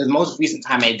think the most recent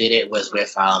time I did it was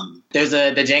with there's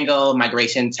the Django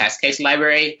migration test case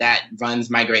library that runs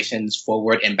migrations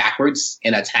forward and backwards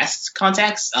in a test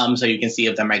context, so you can see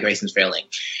if the migration's failing.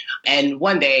 And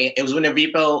one day it was when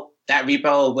that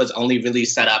repo was only really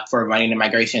set up for running the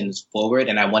migrations forward,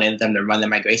 and I wanted them to run the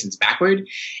migrations backward.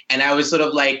 And I was sort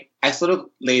of laid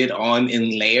it on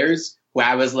in layers where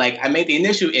I was like, I made the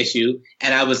initial issue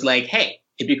and I was like, hey,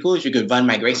 it'd be cool if you could run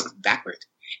migrations backward.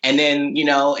 And then,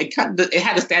 it had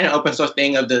the standard open source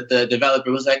thing of the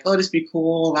developer was like, oh, this would be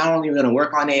cool. I don't even going to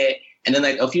work on it. And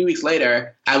then a few weeks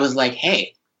later, I was like,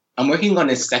 hey, I'm working on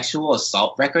this sexual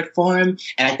assault record form.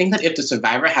 And I think that if the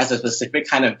survivor has a specific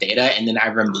kind of data and then I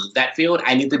remove that field,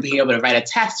 I need to be able to write a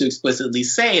test to explicitly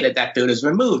say that field is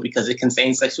removed because it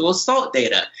contains sexual assault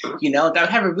data. That would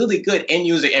have a really good end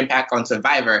user impact on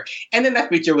survivor. And then that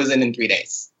feature was in 3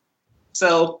 days.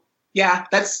 So yeah,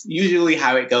 that's usually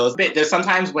how it goes. But there's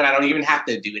sometimes when I don't even have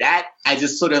to do that. I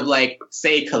just sort of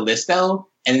say Callisto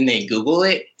and then they Google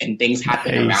it and things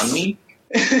happen around me.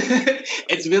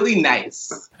 It's really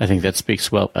nice. I think that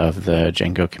speaks well of the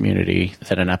Django community,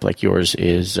 that an app like yours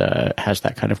has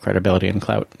that kind of credibility and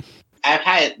clout. I've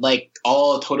had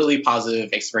all totally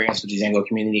positive experience with the Django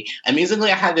community.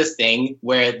 Amusingly, I had this thing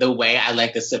where the way I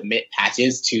like to submit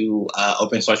patches to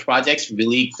open source projects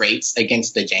really grates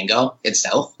against the Django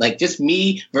itself. Just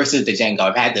me versus the Django.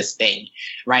 I've had this thing,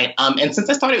 right? And since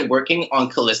I started working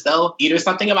on Callisto, either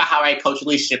something about how I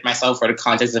culturally ship myself for the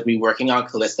context of me working on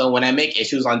Callisto, when I make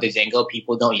issues on the Django,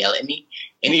 people don't yell at me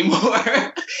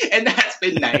anymore. And that's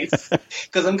been nice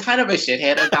because I'm kind of a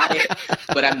shithead about it,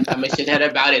 but I'm a shithead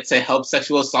about it to help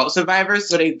sexual assault survivors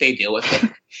so they deal with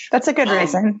it. That's a good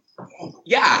reason.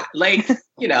 Yeah,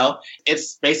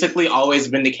 it's basically always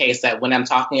been the case that when I'm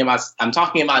talking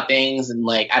about things and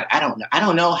I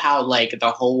don't know how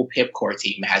the whole Pip core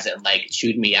team hasn't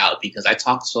chewed me out because I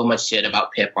talk so much shit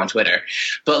about Pip on Twitter.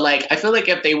 But I feel like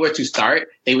if they were to start,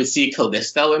 they would see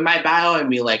Callisto in my bio and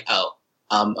be like, oh,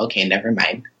 okay, never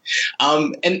mind.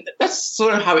 And that's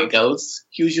sort of how it goes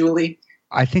usually.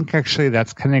 I think actually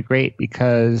that's kind of great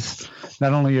because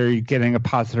not only are you getting a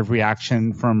positive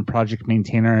reaction from project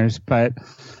maintainers, but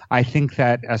I think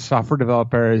that as software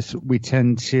developers, we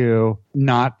tend to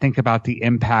not think about the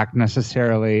impact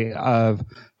necessarily of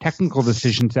technical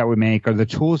decisions that we make or the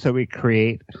tools that we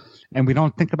create. And we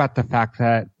don't think about the fact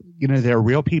that, there are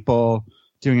real people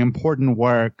doing important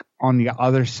work on the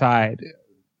other side.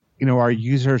 Our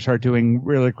users are doing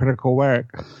really critical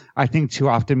work. I think too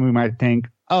often we might think,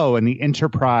 oh, in the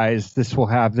enterprise, this will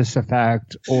have this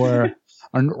effect, or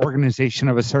an organization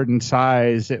of a certain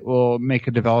size, it will make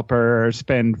a developer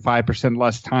spend 5%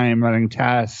 less time running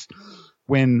tests.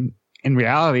 When in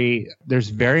reality, there's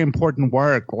very important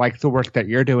work, like the work that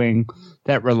you're doing,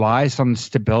 that relies on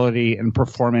stability and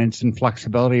performance and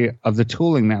flexibility of the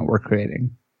tooling that we're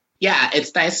creating. Yeah,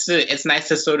 it's nice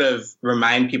to sort of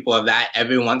remind people of that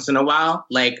every once in a while.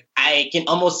 I can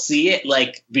almost see it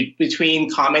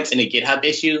between comments in a GitHub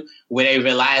issue where they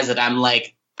realize that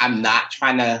I'm not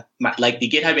trying to the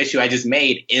GitHub issue I just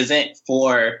made isn't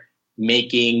for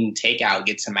making takeout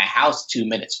get to my house 2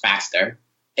 minutes faster.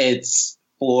 It's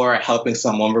for helping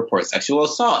someone report sexual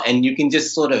assault, and you can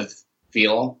just sort of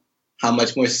feel how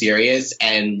much more serious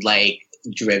and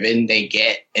driven they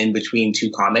get in between two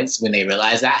comments when they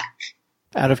realize that.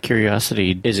 Out of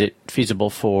curiosity, is it feasible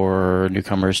for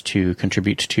newcomers to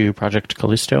contribute to Project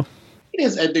Callisto? It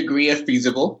is a degree of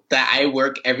feasible that I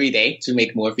work every day to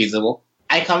make more feasible.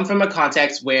 I come from a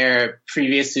context where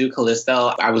previous to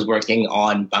Callisto, I was working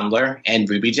on Bundler and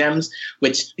Ruby Gems,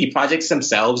 which the projects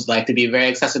themselves like to be very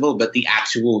accessible, but the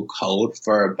actual code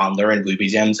for Bundler and Ruby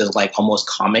Gems is almost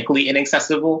comically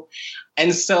inaccessible.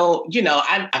 And so,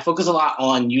 I focus a lot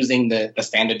on using the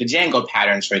standard Django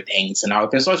patterns for things in our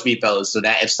open source repos so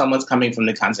that if someone's coming from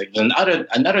the context of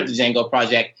another Django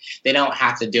project, they don't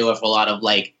have to deal with a lot of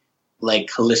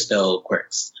Callisto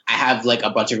quirks. I have a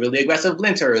bunch of really aggressive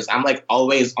linters. I'm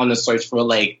always on the search for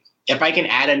if I can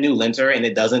add a new linter and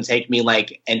it doesn't take me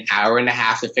an hour and a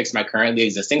half to fix my currently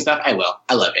existing stuff, I will.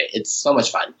 I love it. It's so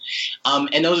much fun.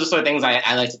 And those are sort of things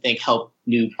I like to think help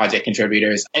new project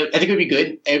contributors. I think it would be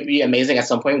good. It would be amazing at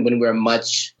some point when we're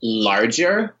much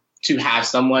larger to have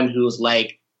someone who's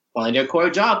one of their core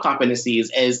job competencies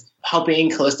is helping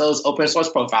Callisto's open source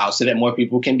profile so that more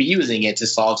people can be using it to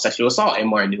solve sexual assault in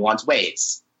more nuanced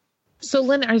ways. So,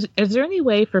 Lynn, is there any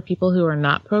way for people who are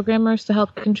not programmers to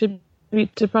help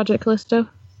contribute to Project Callisto?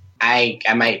 I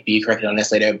might be corrected on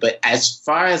this later, but as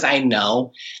far as I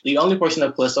know, the only portion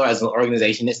of Callisto as an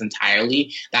organization is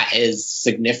entirely that is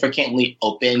significantly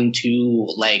open to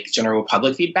like general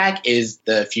public feedback is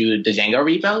the few Django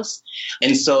repos.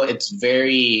 And so it's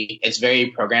very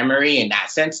programmery in that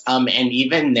sense. And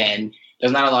even then,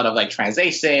 there's not a lot of like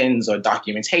translations or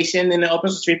documentation in the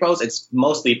open source repos. It's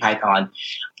mostly Python.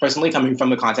 Personally, coming from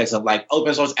the context of like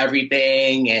open source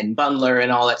everything and bundler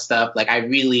and all that stuff, like I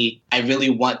really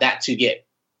want that to get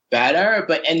better.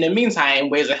 But in the meantime,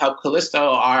 ways to help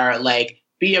Callisto are like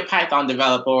be a Python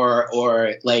developer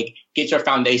or like get your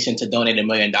foundation to donate $1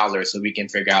 million so we can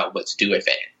figure out what to do with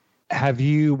it. Have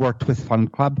you worked with Fun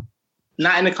Club?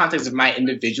 Not in the context of my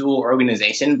individual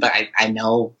organization, but I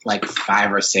know like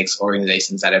 5 or 6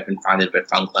 organizations that have been founded with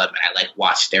Fun Club, and I like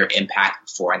watched their impact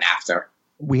before and after.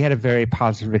 We had a very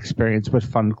positive experience with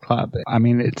Fun Club. I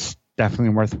mean, it's definitely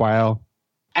worthwhile.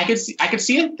 I could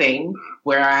see a thing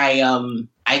where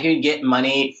I could get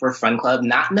money for Fun Club,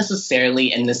 not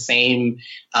necessarily in the same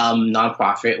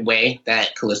nonprofit way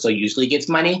that Callisto usually gets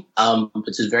money,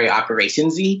 which is very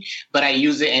operations-y, but I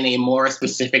use it in a more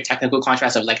specific technical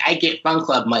contrast of like I get Fun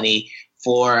Club money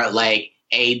for like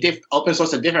open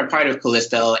source a different part of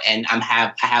Callisto, and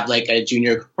I have like a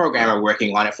junior programmer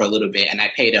working on it for a little bit, and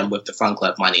I pay them with the Fun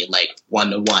Club money like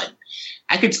 1-to-1.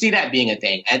 I could see that being a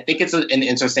thing. I think it's an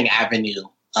interesting avenue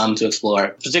to explore,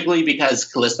 particularly because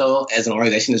Callisto as an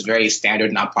organization is very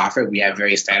standard nonprofit. We have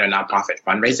very standard nonprofit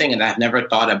fundraising, and I've never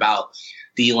thought about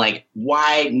the like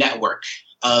wide network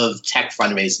of tech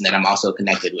fundraising that I'm also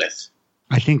connected with.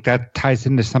 I think that ties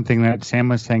into something that Sam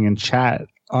was saying in chat.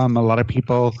 A lot of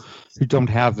people who don't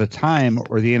have the time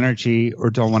or the energy or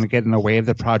don't want to get in the way of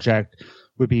the project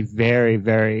would be very,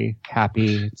 very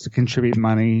happy to contribute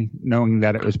money knowing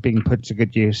that it was being put to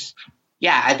good use.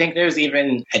 Yeah, I think there's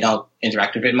even, I don't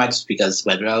interact with it much because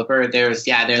web developer, there's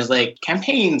like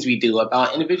campaigns we do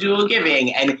about individual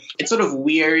giving. And it's sort of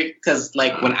weird because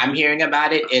like when I'm hearing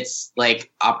about it, it's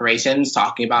like operations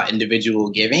talking about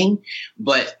individual giving.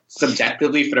 But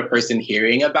subjectively for the person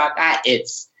hearing about that,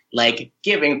 it's like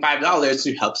giving $5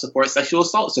 to help support sexual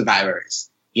assault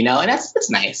survivors, you know, and that's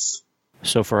nice.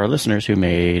 So for our listeners who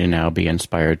may now be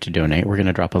inspired to donate, we're going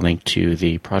to drop a link to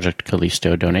the Project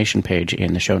Callisto donation page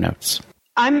in the show notes.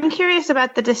 I'm curious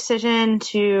about the decision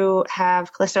to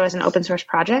have Callisto as an open source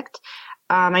project.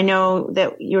 I know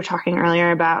that you were talking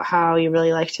earlier about how you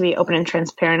really like to be open and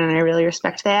transparent, and I really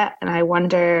respect that. And I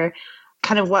wonder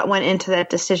kind of what went into that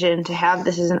decision to have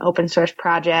this as an open source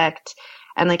project,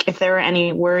 and like if there were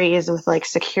any worries with like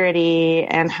security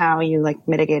and how you like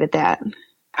mitigated that.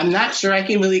 I'm not sure I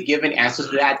can really give an answer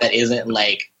to that isn't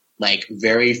like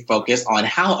very focused on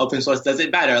how open source does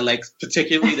it better, like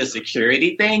particularly the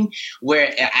security thing,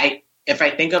 where if I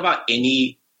think about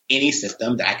any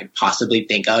system that I could possibly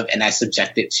think of and I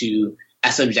subject it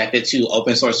to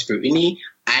open source scrutiny,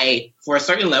 for a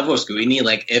certain level of scrutiny,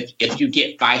 like if you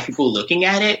get 5 people looking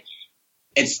at it,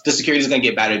 the security is going to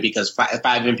get better because 5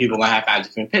 different people are going to have 5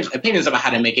 different opinions about how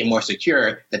to make it more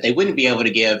secure that they wouldn't be able to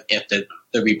give if the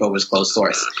repo was closed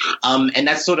source. And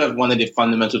that's sort of one of the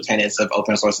fundamental tenets of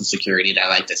open source and security that I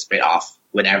like to spit off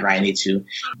whenever I need to.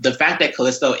 The fact that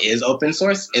Callisto is open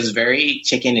source is very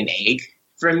chicken and egg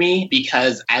for me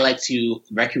because I like to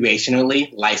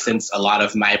recreationally license a lot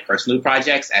of my personal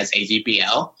projects as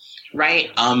AGPL.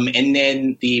 Right. And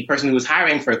then the person who was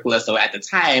hiring for Callisto at the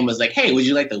time was like, hey, would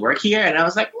you like to work here? And I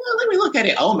was like, well, let me look at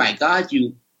it. Oh, my God,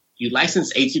 you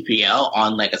license AGPL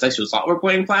on like a sexual assault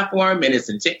reporting platform. And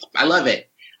I love it.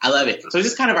 So it's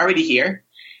just kind of already here.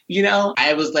 You know,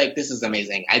 I was like, this is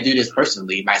amazing. I do this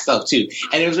personally myself, too.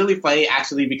 And it was really funny,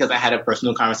 actually, because I had a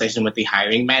personal conversation with the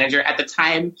hiring manager at the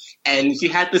time. And she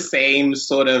had the same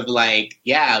sort of like,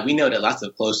 yeah, we know that lots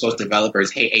of closed source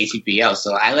developers hate AGPL.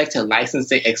 So I like to license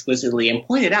it explicitly and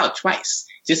point it out twice,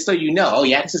 just so you know, oh,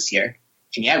 yeah, this is here.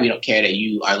 And yeah, we don't care that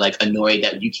you are like annoyed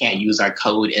that you can't use our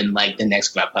code in like the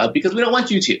next web hub because we don't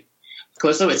want you to.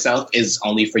 Callisto itself is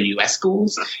only for U.S.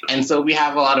 schools, and so we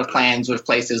have a lot of plans with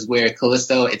places where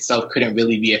Callisto itself couldn't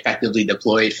really be effectively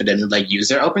deployed for them to like use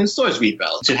their open source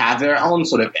repo to have their own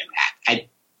sort of impact. I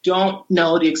don't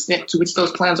know the extent to which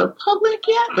those plans are public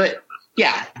yet, but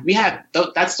yeah, we have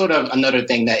that's sort of another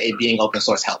thing that it being open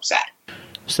source helps at.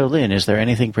 So Lynn, is there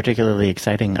anything particularly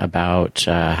exciting about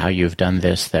how you've done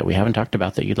this that we haven't talked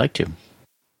about that you'd like to?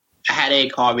 I had a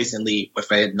call recently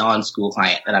with a non-school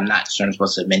client that I'm not sure I'm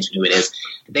supposed to mention who it is.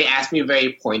 They asked me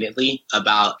very pointedly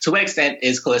about to what extent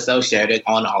is Callisto shared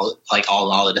on all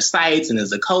of the sites and is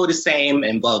the code the same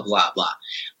and blah, blah, blah.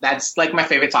 That's like my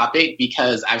favorite topic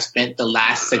because I've spent the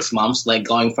last 6 months like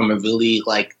going from a really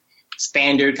like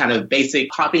standard kind of basic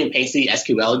copy and pasting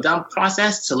SQL dump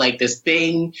process to like this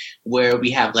thing where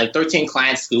we have like 13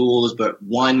 client schools, but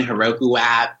one Heroku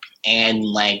app. And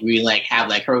like we like have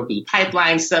like Heroku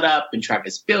pipelines set up and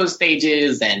Travis build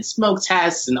stages and smoke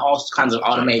tests and all kinds of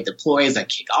automated deploys that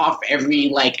kick off every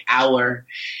like hour.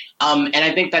 And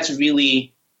I think that's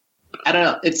really, I don't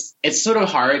know, it's sort of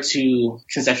hard to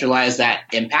conceptualize that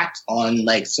impact on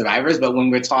like survivors. But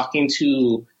when we're talking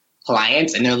to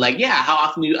clients and they're like, yeah, how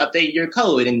often do you update your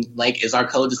code? And like, is our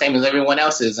code the same as everyone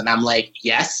else's? And I'm like,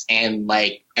 yes. And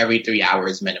like every 3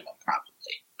 hours minimum,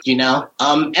 probably, you know?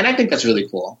 And I think that's really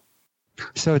cool.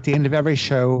 So at the end of every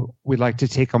show, we'd like to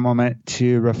take a moment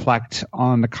to reflect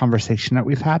on the conversation that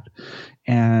we've had.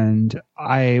 And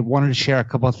I wanted to share a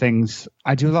couple of things.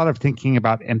 I do a lot of thinking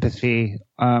about empathy.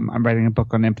 I'm writing a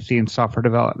book on empathy in software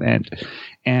development.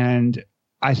 And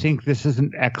I think this is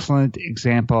an excellent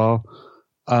example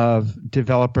of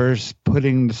developers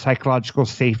putting the psychological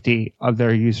safety of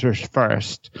their users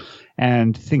first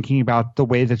and thinking about the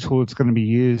way the tool is going to be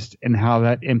used and how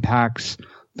that impacts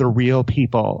the real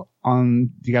people on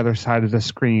the other side of the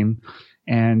screen.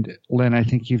 And Lynn, I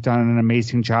think you've done an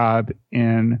amazing job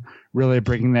in really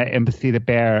bringing that empathy to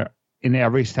bear in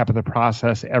every step of the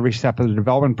process, every step of the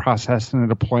development process and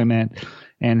the deployment,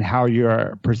 and how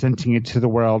you're presenting it to the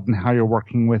world and how you're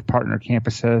working with partner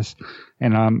campuses.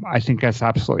 And I think that's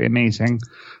absolutely amazing.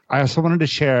 I also wanted to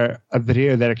share a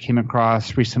video that I came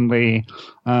across recently.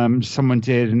 Someone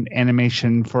did an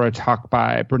animation for a talk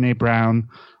by Brene Brown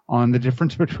on the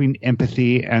difference between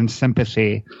empathy and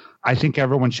sympathy. I think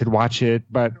everyone should watch it,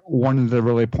 but one of the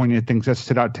really poignant things that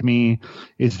stood out to me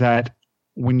is that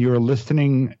when you're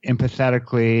listening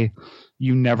empathetically,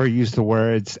 you never use the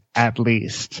words "at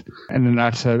least." And then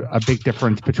that's a big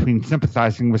difference between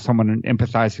sympathizing with someone and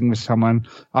empathizing with someone.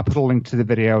 I'll put a link to the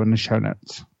video in the show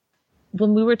notes.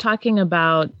 When we were talking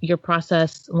about your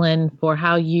process, Lynn, for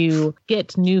how you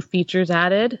get new features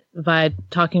added by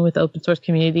talking with the open source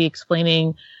community,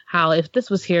 explaining how if this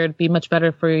was here, it'd be much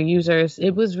better for your users,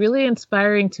 it was really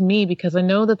inspiring to me because I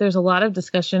know that there's a lot of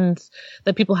discussions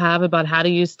that people have about how to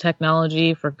use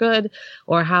technology for good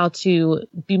or how to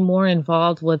be more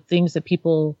involved with things that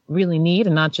people really need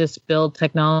and not just build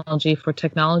technology for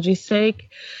technology's sake.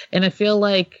 And I feel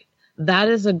like that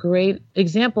is a great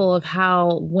example of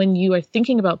how when you are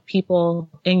thinking about people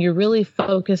and you're really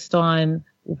focused on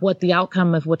what the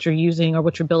outcome of what you're using or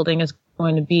what you're building is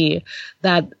going to be,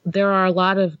 that there are a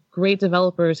lot of great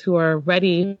developers who are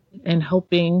ready and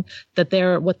hoping that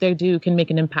what they do can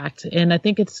make an impact. And I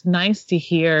think it's nice to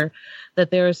hear that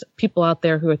there's people out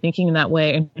there who are thinking in that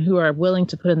way and who are willing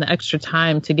to put in the extra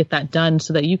time to get that done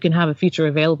so that you can have a feature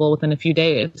available within a few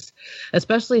days,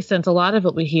 especially since a lot of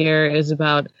what we hear is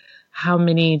about how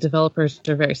many developers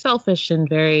are very selfish and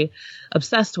very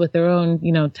obsessed with their own,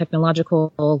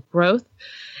 technological growth.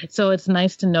 So it's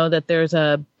nice to know that there's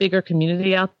a bigger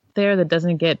community out there that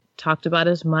doesn't get talked about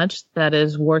as much that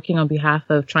is working on behalf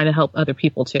of trying to help other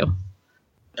people too.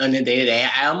 On the day-to-day,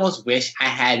 I almost wish I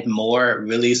had more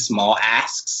really small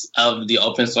asks of the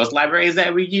open source libraries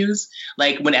that we use.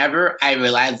 Like whenever I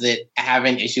realize that I have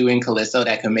an issue in Callisto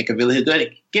that can make a really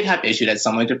good GitHub issue that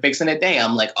someone could fix in a day,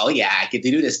 I'm like, oh yeah, I get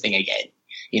to do this thing again,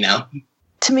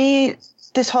 To me,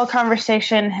 this whole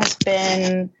conversation has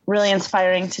been really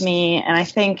inspiring to me. And I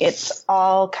think it's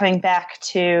all coming back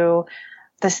to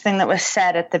this thing that was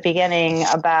said at the beginning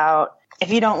about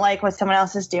if you don't like what someone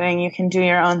else is doing, you can do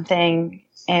your own thing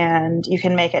and you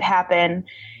can make it happen.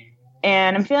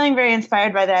 And I'm feeling very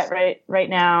inspired by that right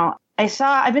now.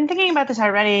 I've been thinking about this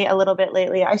already a little bit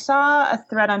lately. I saw a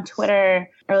thread on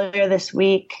Twitter earlier this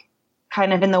week,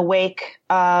 kind of in the wake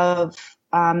of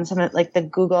some of like the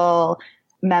Google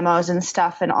memos and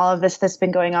stuff and all of this that's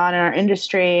been going on in our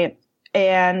industry.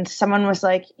 And someone was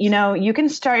like, you can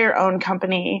start your own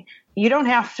company. You don't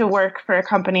have to work for a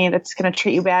company that's going to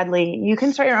treat you badly. You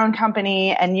can start your own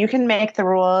company and you can make the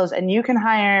rules and you can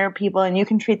hire people and you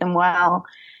can treat them well.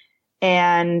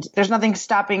 And there's nothing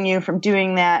stopping you from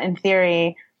doing that in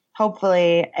theory,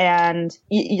 hopefully. And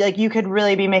you could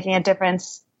really be making a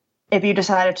difference if you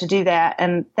decided to do that.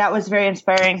 And that was very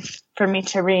inspiring for me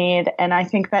to read. And I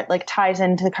think that ties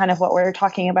into kind of what we're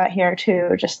talking about here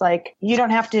too. Just you don't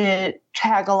have to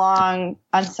tag along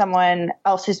on someone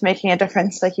else who's making a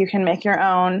difference. You can make your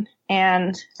own.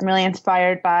 And I'm really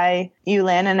inspired by you,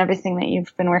 Lynn, and everything that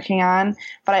you've been working on.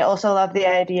 But I also love the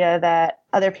idea that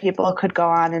other people could go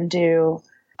on and do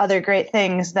other great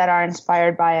things that are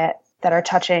inspired by it, that are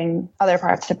touching other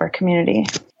parts of our community.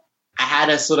 I had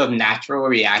a sort of natural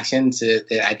reaction to,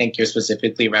 I think you're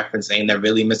specifically referencing the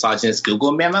really misogynist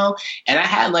Google memo. And I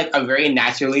had like a very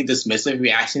naturally dismissive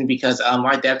reaction because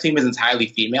our dev team is entirely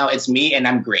female. It's me and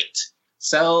I'm great.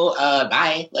 So,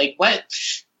 bye. Like, what?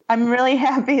 I'm really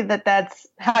happy that that's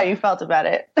how you felt about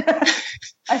it.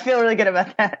 I feel really good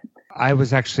about that. I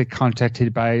was actually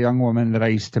contacted by a young woman that I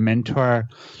used to mentor.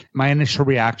 My initial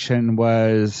reaction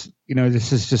was,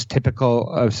 this is just typical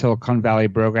of Silicon Valley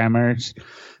programmers.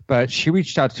 But she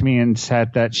reached out to me and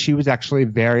said that she was actually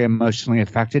very emotionally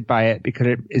affected by it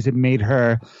because it made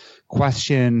her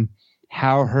question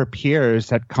how her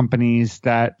peers at companies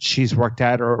that she's worked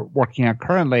at or working at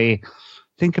currently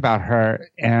think about her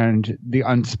and the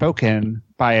unspoken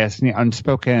bias and the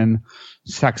unspoken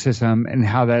sexism and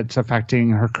how that's affecting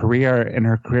her career and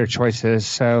her career choices.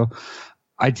 So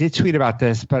I did tweet about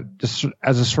this, but just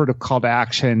as a sort of call to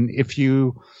action, if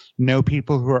you know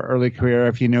people who are early career,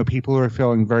 if you know people who are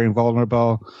feeling very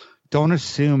vulnerable, don't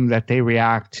assume that they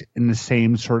react in the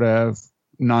same sort of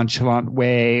nonchalant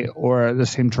way or the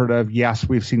same sort of, yes,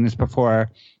 we've seen this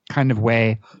before kind of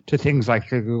way to things like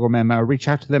the Google memo. Reach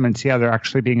out to them and see how they're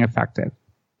actually being effective.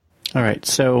 All right.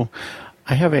 So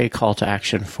I have a call to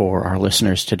action for our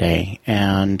listeners today,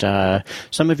 and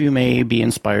some of you may be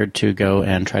inspired to go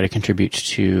and try to contribute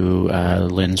to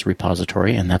Lynn's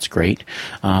repository, and that's great.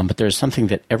 But there's something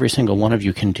that every single one of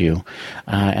you can do,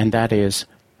 and that is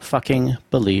fucking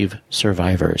believe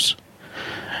survivors.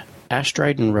 Ash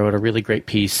Dryden wrote a really great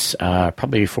piece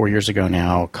probably 4 years ago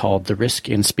now called The Risk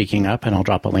in Speaking Up, and I'll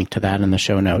drop a link to that in the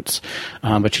show notes.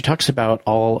 But she talks about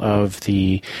all of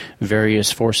the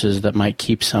various forces that might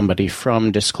keep somebody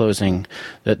from disclosing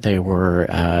that they were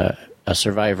a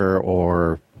survivor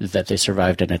or that they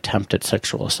survived an attempt at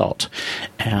sexual assault.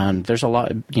 And there's a lot,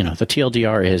 the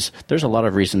TLDR is there's a lot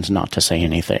of reasons not to say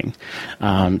anything.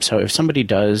 So if somebody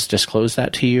does disclose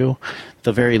that to you,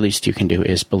 the very least you can do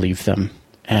is believe them.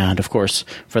 And, of course,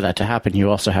 for that to happen, you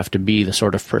also have to be the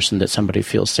sort of person that somebody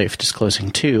feels safe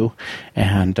disclosing to.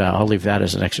 And I'll leave that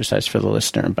as an exercise for the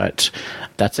listener. But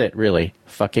that's it, really.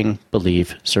 Fucking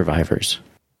believe survivors.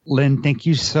 Lynn, thank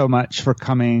you so much for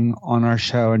coming on our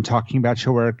show and talking about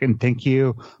your work. And thank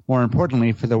you, more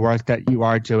importantly, for the work that you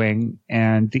are doing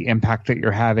and the impact that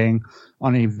you're having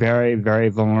on a very, very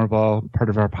vulnerable part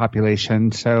of our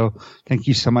population. So thank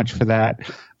you so much for that.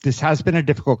 This has been a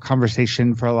difficult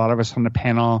conversation for a lot of us on the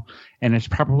panel, and it's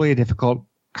probably a difficult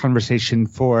conversation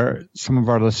for some of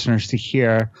our listeners to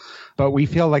hear. But we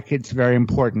feel like it's very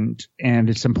important,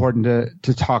 and it's important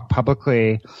to talk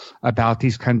publicly about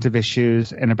these kinds of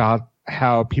issues and about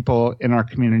how people in our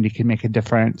community can make a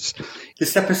difference.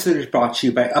 This episode is brought to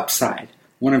you by Upside,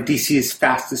 one of DC's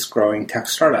fastest growing tech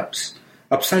startups.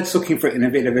 Upside's looking for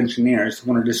innovative engineers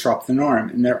who want to disrupt the norm,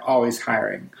 and they're always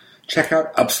hiring. Check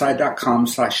out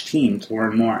upside.com/team to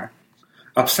learn more.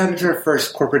 Upside is our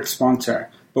first corporate sponsor,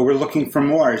 but we're looking for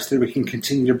more so that we can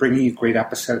continue to bring you great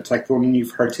episodes like the one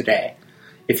you've heard today.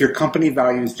 If your company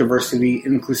values diversity,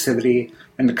 inclusivity,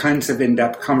 and the kinds of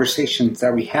in-depth conversations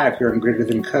that we have here on Greater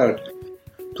Than Code,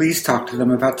 please talk to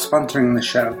them about sponsoring the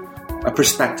show. A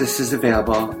prospectus is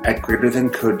available at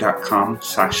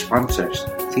greaterthancode.com/sponsors.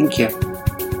 Thank you.